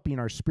developing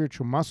our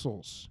spiritual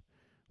muscles,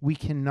 we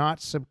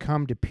cannot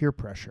succumb to peer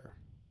pressure.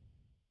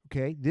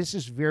 Okay? This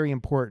is very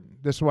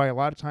important. This is why a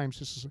lot of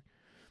times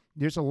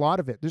there's a lot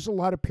of it. There's a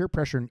lot of peer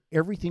pressure in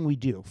everything we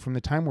do from the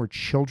time we're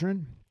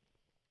children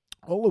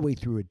all the way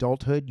through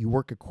adulthood. You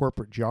work a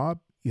corporate job.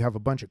 You have a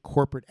bunch of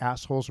corporate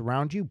assholes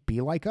around you.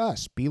 Be like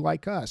us. Be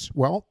like us.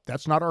 Well,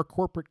 that's not our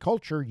corporate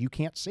culture. You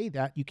can't say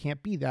that. You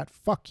can't be that.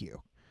 Fuck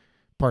you.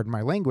 Pardon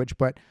my language,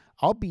 but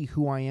I'll be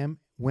who I am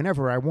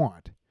whenever I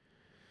want.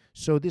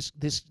 So this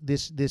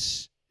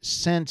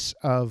sense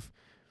of,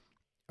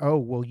 oh,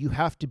 well, you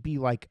have to be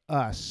like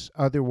us,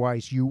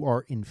 otherwise you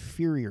are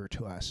inferior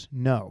to us.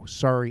 No,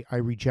 sorry, I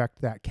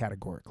reject that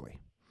categorically.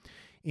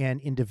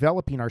 And in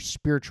developing our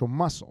spiritual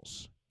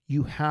muscles,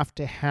 you have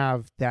to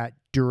have that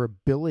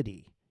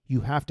durability.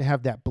 You have to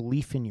have that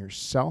belief in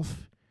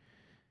yourself,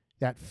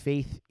 that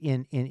faith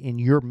in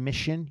your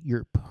mission,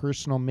 your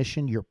personal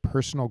mission, your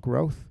personal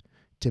growth,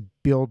 to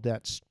build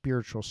that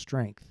spiritual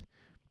strength,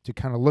 to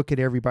kind of look at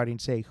everybody and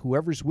say,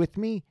 whoever's with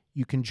me,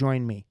 you can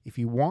join me. If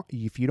you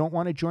don't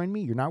want to join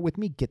me, you're not with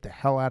me, get the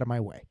hell out of my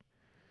way.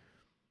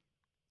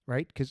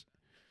 Right? Because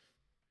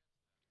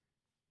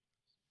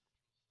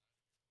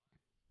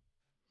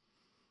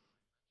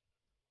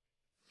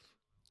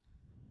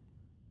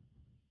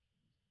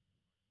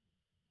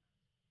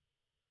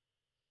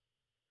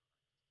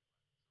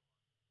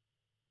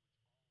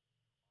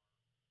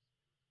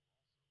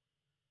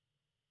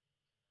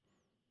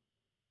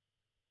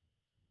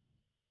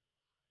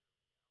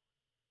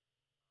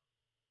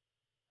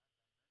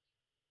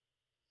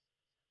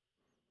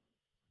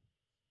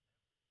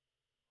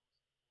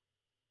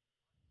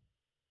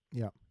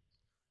yeah.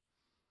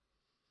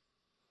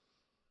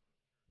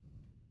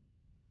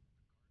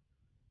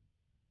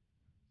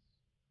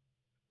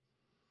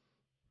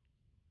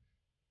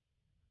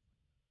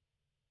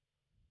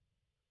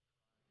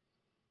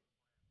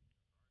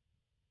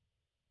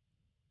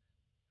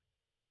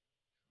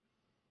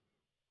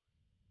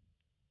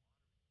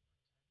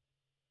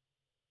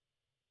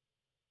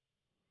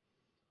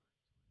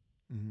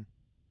 Mm-hmm.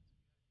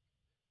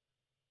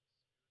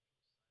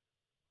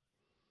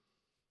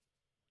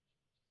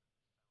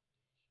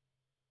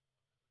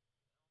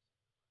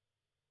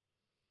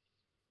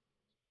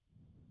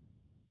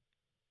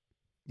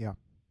 Yeah.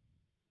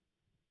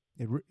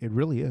 It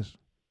really is.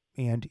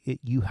 And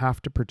you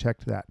have to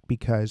protect that,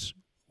 because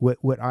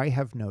what I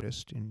have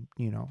noticed, and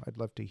I'd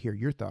love to hear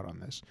your thought on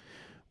this,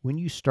 when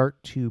you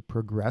start to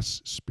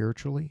progress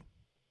spiritually,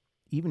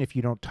 even if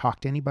you don't talk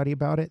to anybody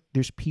about it,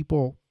 there's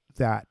people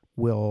that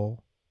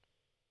will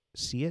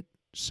see it.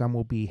 Some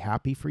will be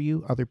happy for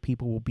you, other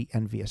people will be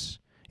envious,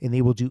 and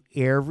they will do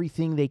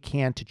everything they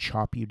can to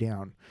chop you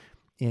down.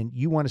 And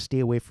you want to stay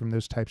away from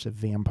those types of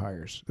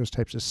vampires, those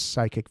types of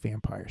psychic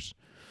vampires.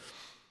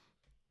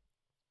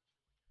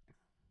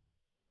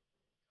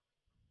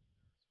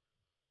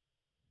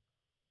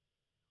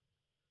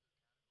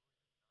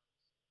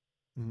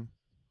 Mm-hmm.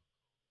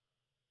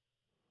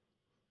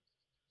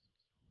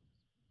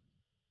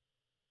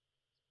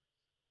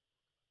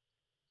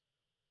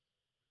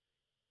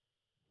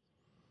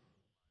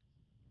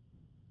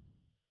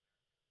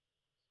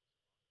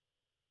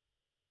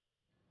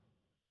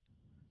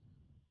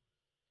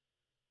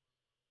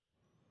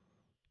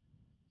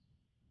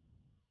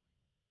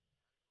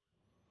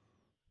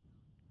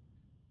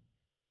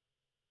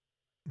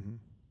 Mm-hmm.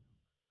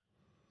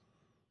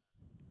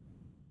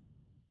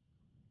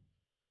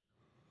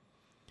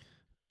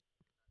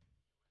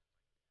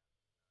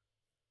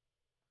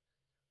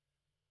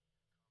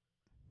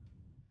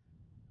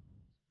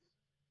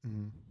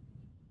 Mm-hmm.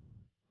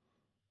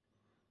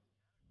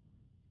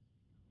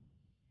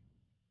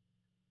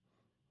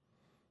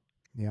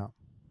 Yeah.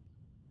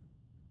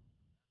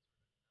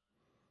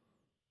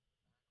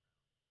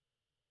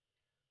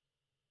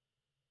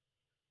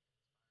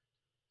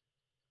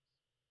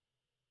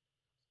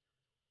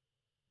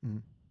 Mm-hmm.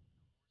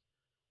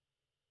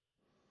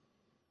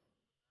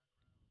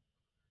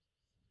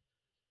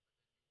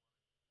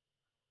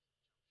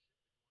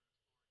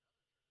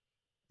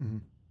 Mm-hmm.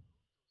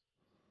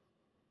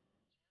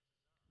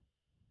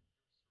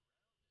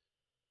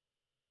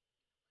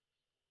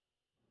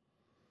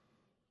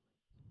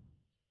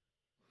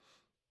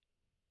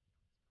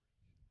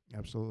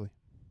 Absolutely.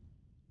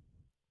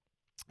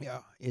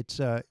 Yeah, it's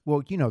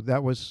well,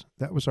 that was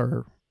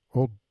our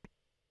old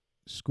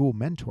school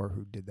mentor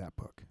who did that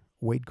book,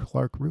 Wade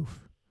Clark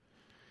Roof.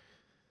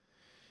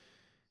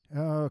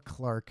 Oh,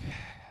 Clark,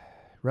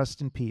 rest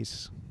in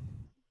peace.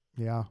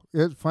 Yeah,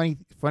 it's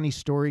funny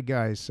story,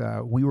 guys.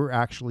 We were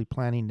actually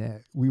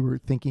we were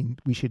thinking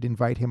we should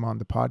invite him on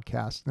the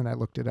podcast. Then I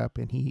looked it up,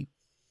 and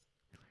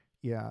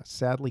yeah,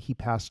 sadly, he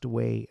passed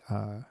away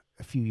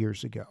a few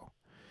years ago,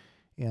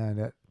 and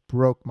it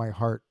broke my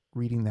heart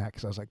reading that,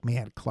 because I was like,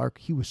 man, Clark,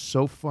 he was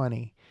so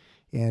funny,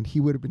 and he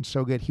would have been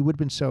so good. He would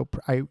have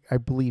been I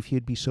believe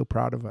he'd be so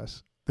proud of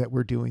us that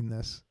we're doing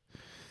this.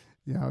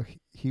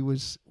 He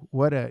was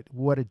what a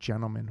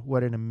gentleman,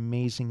 what an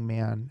amazing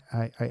man.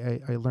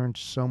 I learned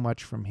so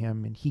much from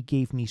him, and he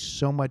gave me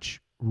so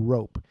much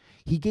rope.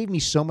 He gave me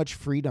so much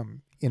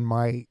freedom in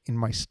my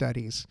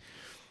studies.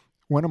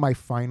 One of my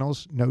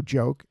finals, no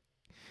joke,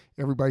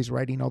 everybody's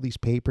writing all these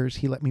papers.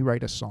 He let me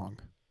write a song,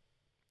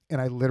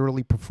 and I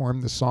literally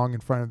performed the song in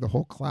front of the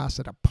whole class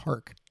at a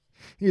park.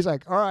 He's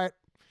like, all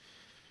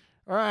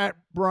right,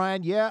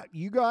 Brian, yeah,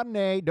 you got an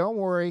A. Don't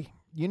worry,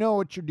 you know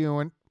what you're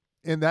doing.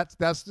 And that's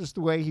just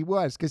the way he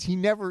was, because he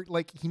never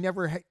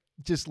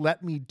just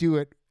let me do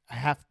it. I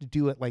have to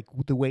do it like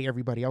the way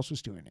everybody else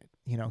was doing it.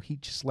 He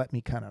just let me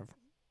kind of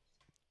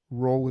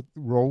roll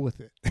with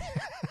it.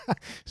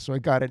 So I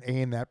got an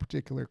A in that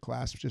particular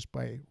class just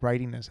by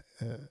writing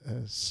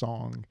a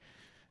song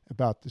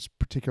about this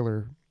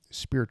particular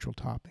spiritual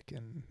topic,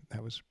 and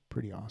that was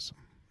pretty awesome.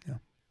 Yeah.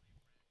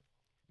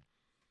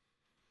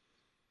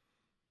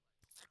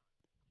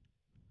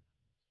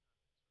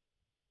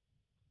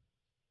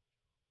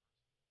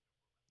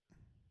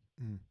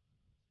 Mm.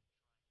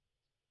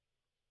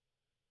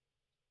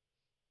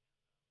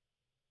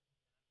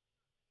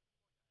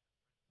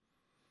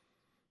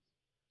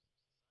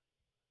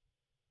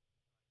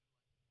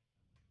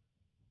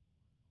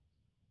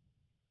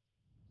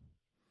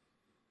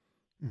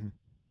 Mm.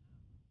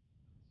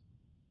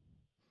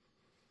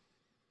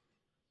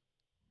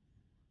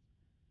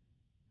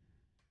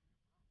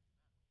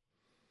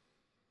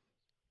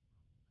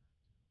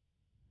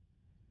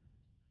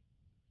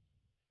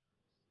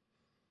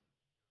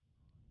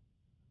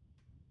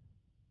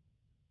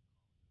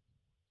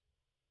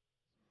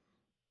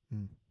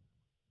 Mm.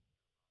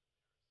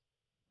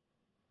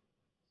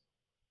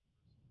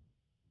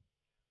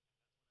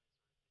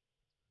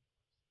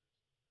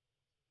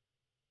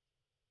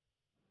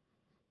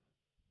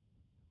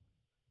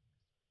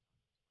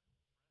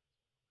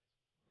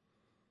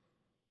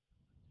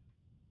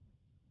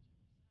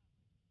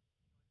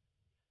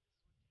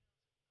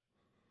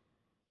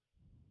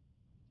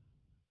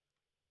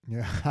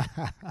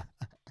 Yeah.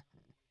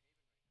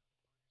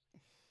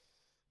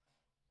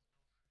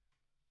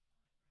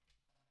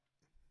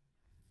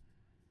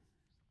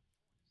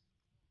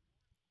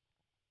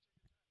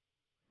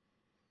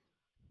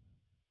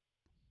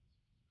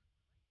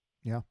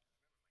 Yeah.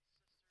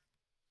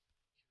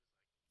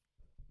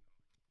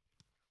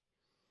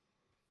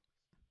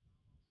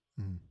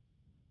 Mm.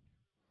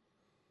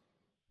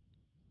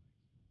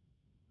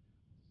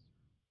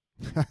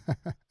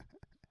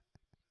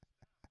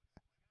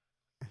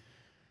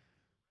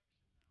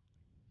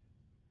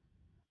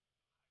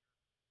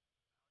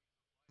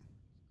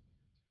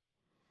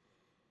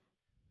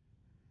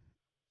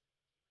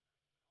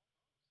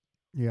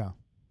 Yeah.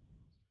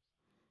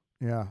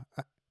 Yeah.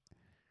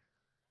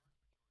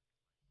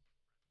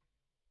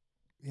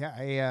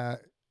 Yeah.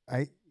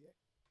 I,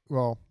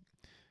 well,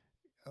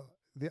 uh,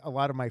 a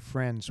lot of my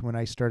friends, when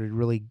I started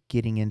really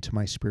getting into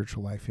my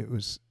spiritual life, it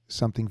was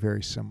something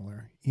very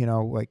similar.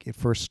 Like it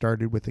first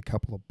started with a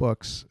couple of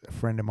books. A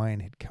friend of mine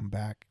had come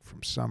back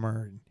from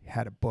summer and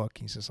had a book.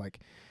 He says, like,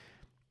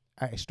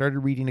 I started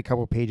reading a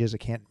couple of pages. I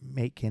can't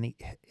make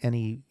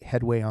any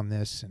headway on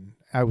this, and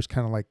I was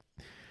kind of like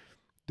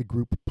the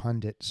group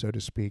pundit, so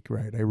to speak.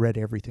 Right? I read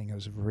everything. I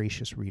was a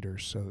voracious reader,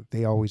 so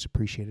they always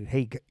appreciated.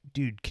 Hey,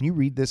 dude, can you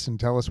read this and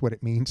tell us what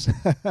it means,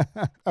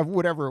 of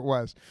whatever it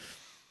was?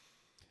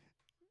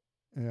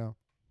 Yeah.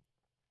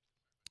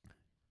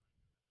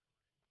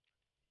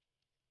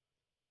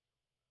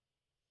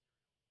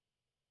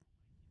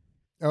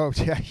 Oh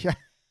yeah, yeah.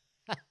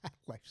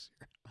 Life's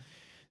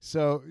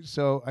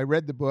so I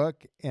read the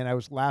book and I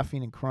was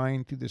laughing and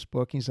crying through this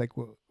book. He's like,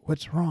 well,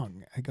 what's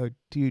wrong? I go,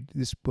 dude,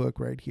 this book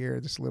right here,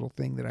 this little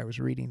thing that I was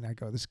reading, I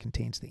go, this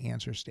contains the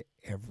answers to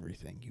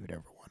everything you would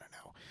ever want to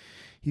know.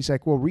 He's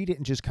like, well, read it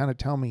and just kind of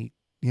tell me,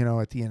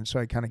 at the end. So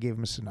I kind of gave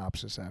him a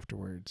synopsis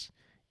afterwards.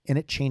 And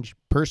it changed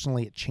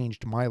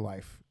my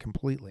life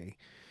completely.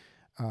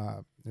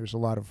 There's a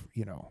lot of,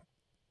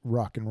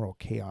 rock and roll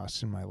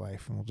chaos in my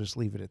life, and we'll just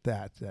leave it at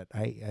that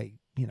I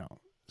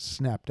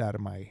snapped out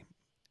of my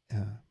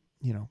uh,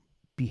 you know,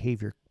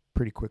 behavior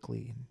pretty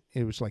quickly.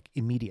 And it was like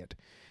immediate.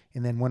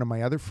 And then one of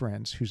my other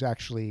friends, who's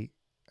actually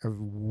a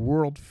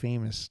world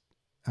famous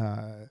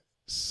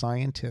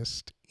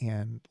scientist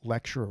and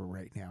lecturer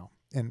right now,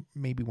 and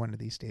maybe one of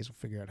these days we'll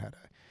figure out how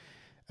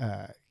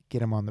to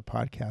get him on the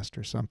podcast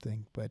or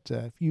something. But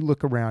if you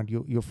look around,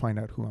 you'll find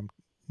out who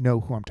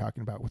I'm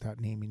talking about without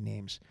naming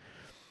names.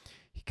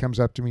 He comes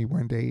up to me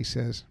one day. He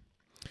says,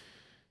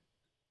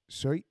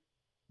 "So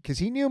because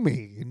he knew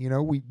me, and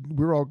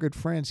we're all good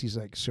friends. He's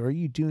like, so are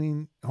you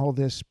doing all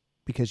this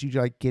because you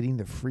like getting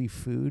the free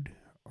food,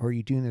 or are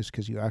you doing this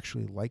because you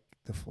actually like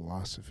the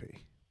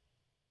philosophy?"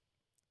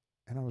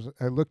 And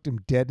I looked him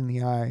dead in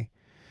the eye,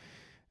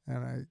 and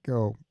I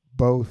go,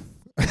 both.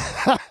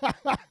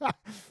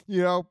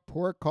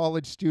 Poor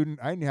college student.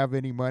 I didn't have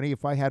any money.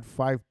 If I had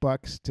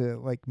 $5 to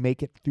like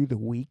make it through the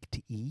week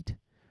to eat,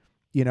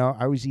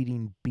 I was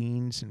eating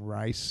beans and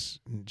rice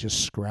and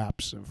just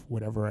scraps of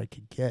whatever I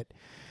could get.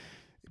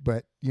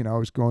 But I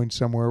was going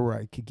somewhere where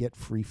I could get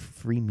free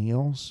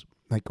meals.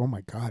 like, oh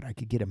my God, I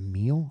could get a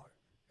meal.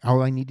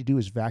 All I need to do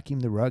is vacuum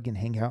the rug and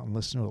hang out and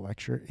listen to a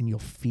lecture, and you'll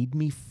feed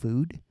me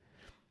food,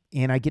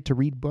 and I get to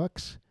read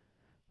books.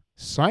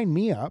 Sign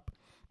me up,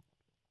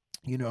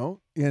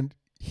 And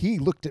he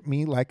looked at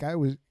me like I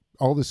was,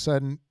 all of a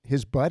sudden,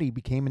 his buddy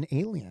became an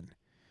alien.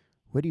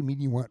 What do you mean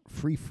you want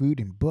free food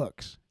and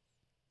books?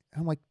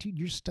 I'm like, dude,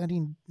 you're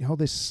studying all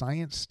this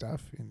science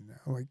stuff. And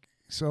I'm like,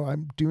 so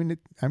I'm doing it.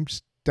 I'm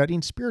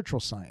studying spiritual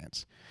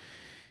science.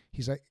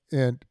 He's like,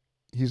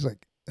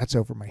 that's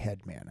over my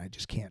head, man. I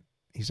just can't.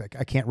 He's like,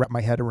 I can't wrap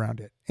my head around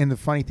it. And the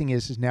funny thing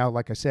is now,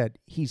 like I said,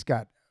 he's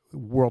got a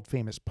world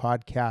famous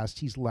podcast.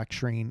 He's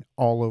lecturing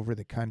all over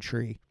the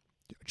country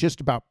just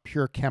about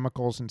pure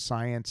chemicals and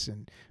science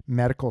and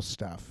medical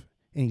stuff.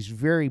 And he's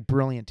very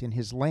brilliant in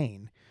his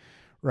lane,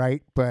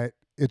 right? But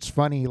it's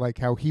funny, like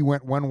how he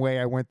went one way,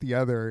 I went the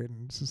other.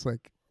 And it's just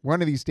like,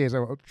 one of these days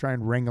I'll try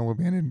and wrangle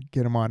him in and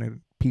get him on,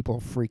 and people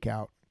freak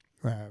out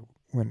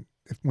when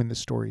the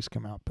stories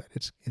come out. But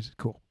it's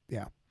cool.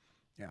 Yeah.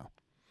 Yeah.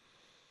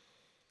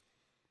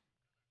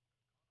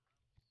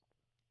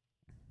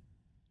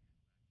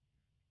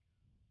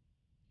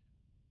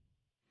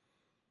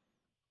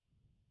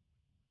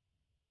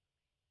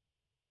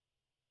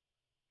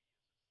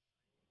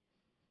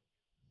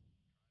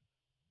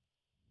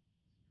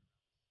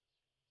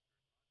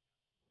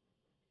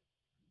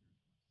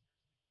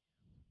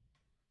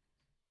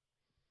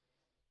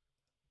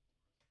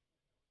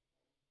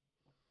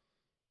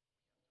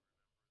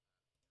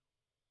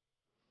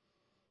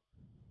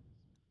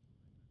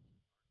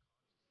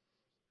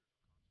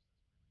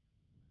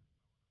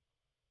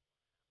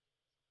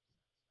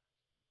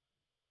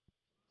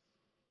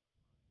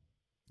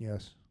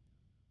 Yes.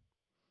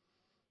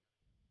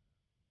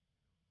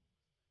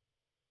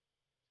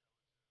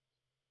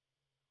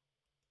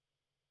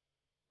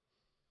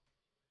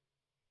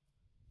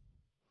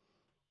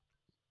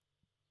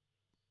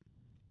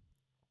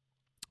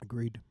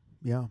 Agreed.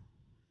 Yeah.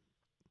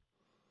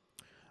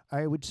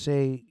 I would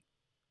say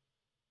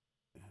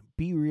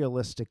be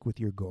realistic with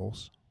your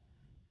goals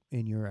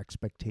and your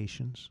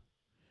expectations.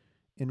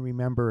 And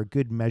remember, a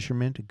good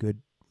measurement, a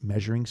good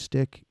measuring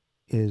stick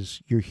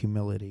is your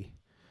humility.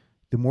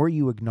 The more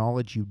you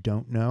acknowledge you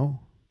don't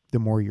know, the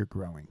more you're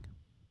growing.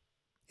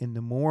 And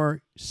the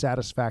more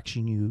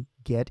satisfaction you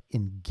get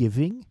in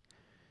giving,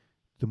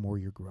 the more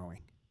you're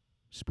growing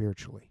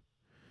spiritually.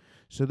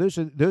 So those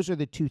are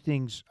the two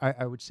things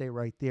I would say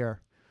right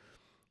there.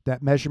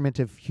 That measurement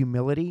of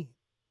humility.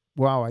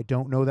 Wow, I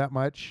don't know that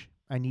much.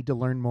 I need to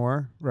learn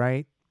more,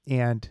 right?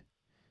 And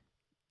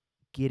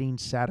getting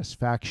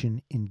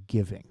satisfaction in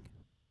giving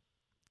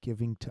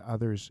to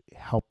others,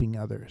 helping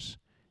others,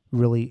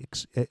 really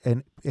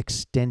and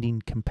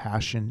extending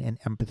compassion and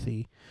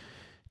empathy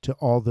to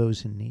all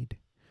those in need.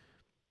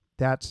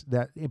 That's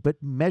that.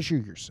 But measure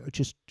yourself.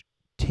 Just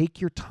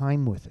take your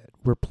time with it.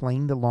 We're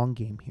playing the long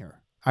game here.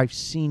 I've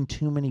seen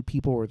too many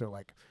people where they're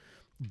like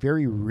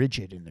very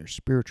rigid in their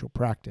spiritual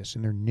practice,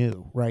 and they're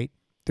new, right?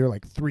 They're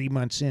like 3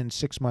 months in,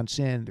 6 months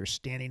in, they're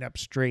standing up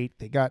straight.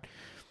 They got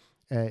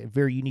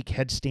very unique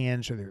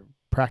headstands, or they're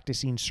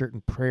practicing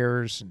certain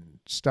prayers and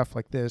stuff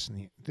like this.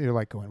 And they're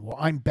like going, well,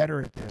 I'm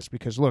better at this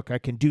because look, I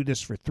can do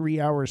this for 3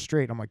 hours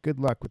straight. I'm like, good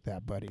luck with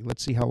that, buddy.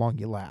 Let's see how long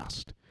you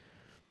last.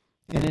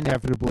 And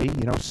inevitably,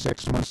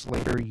 6 months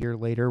later, a year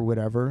later,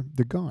 whatever,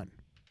 they're gone.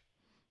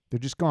 They're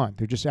just gone.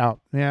 They're just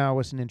out. Yeah, I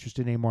wasn't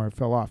interested anymore. I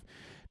fell off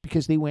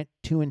because they went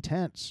too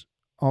intense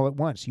all at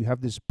once. You have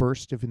this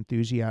burst of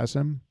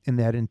enthusiasm and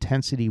that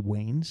intensity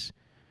wanes,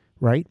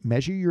 right?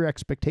 Measure your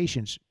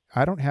expectations.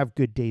 I don't have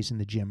good days in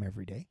the gym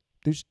every day.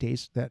 There's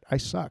days that I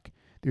suck.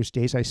 There's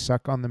days I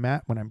suck on the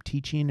mat when I'm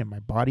teaching and my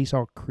body's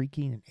all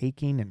creaking and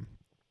aching,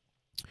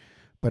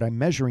 but I'm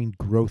measuring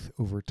growth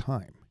over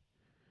time.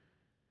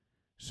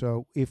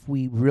 So if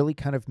we really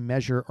kind of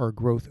measure our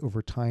growth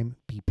over time,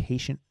 be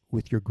patient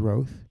with your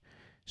growth.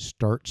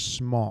 Start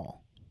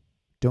small.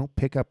 Don't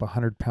pick up a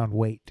 100-pound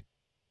weight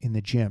in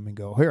the gym and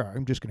go, here,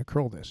 I'm just going to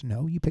curl this.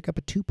 No, you pick up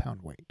a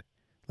 2-pound weight.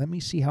 Let me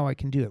see how I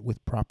can do it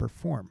with proper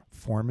form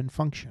and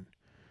function.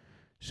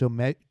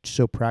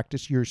 So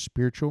practice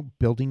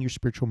building your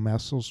spiritual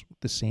muscles with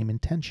the same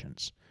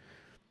intentions.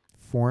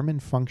 Form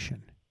and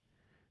function.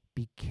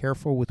 Be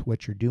careful with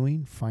what you're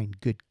doing. Find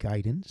good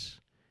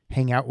guidance.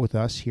 Hang out with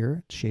us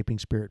here at Shaping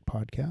Spirit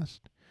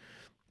Podcast,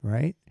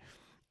 right?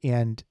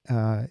 And,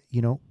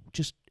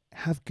 just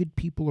have good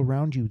people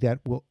around you that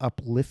will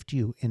uplift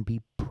you and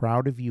be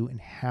proud of you and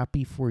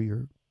happy for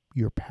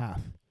your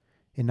path,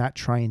 and not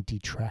try and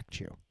detract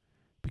you,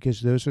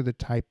 because those are the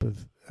type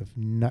of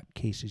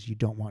nutcases you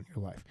don't want in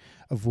your life.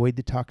 Avoid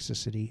the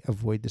toxicity,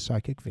 avoid the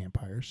psychic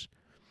vampires,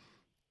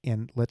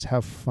 and let's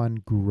have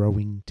fun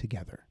growing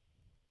together.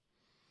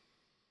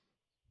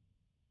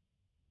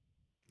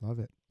 Love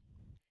it.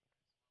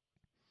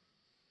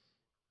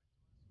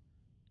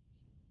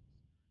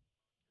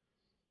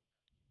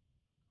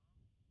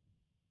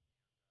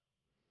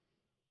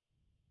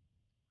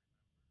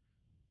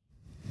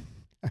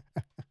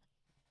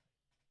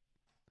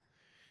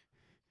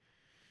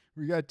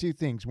 We got two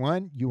things.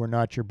 One, you are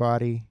not your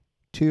body.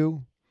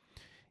 Two,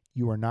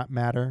 You are not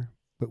matter,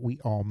 but we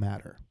all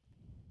matter.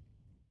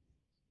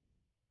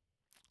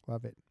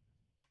 Love it.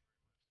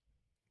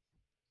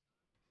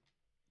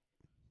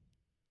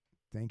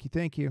 Thank you.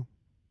 Thank you.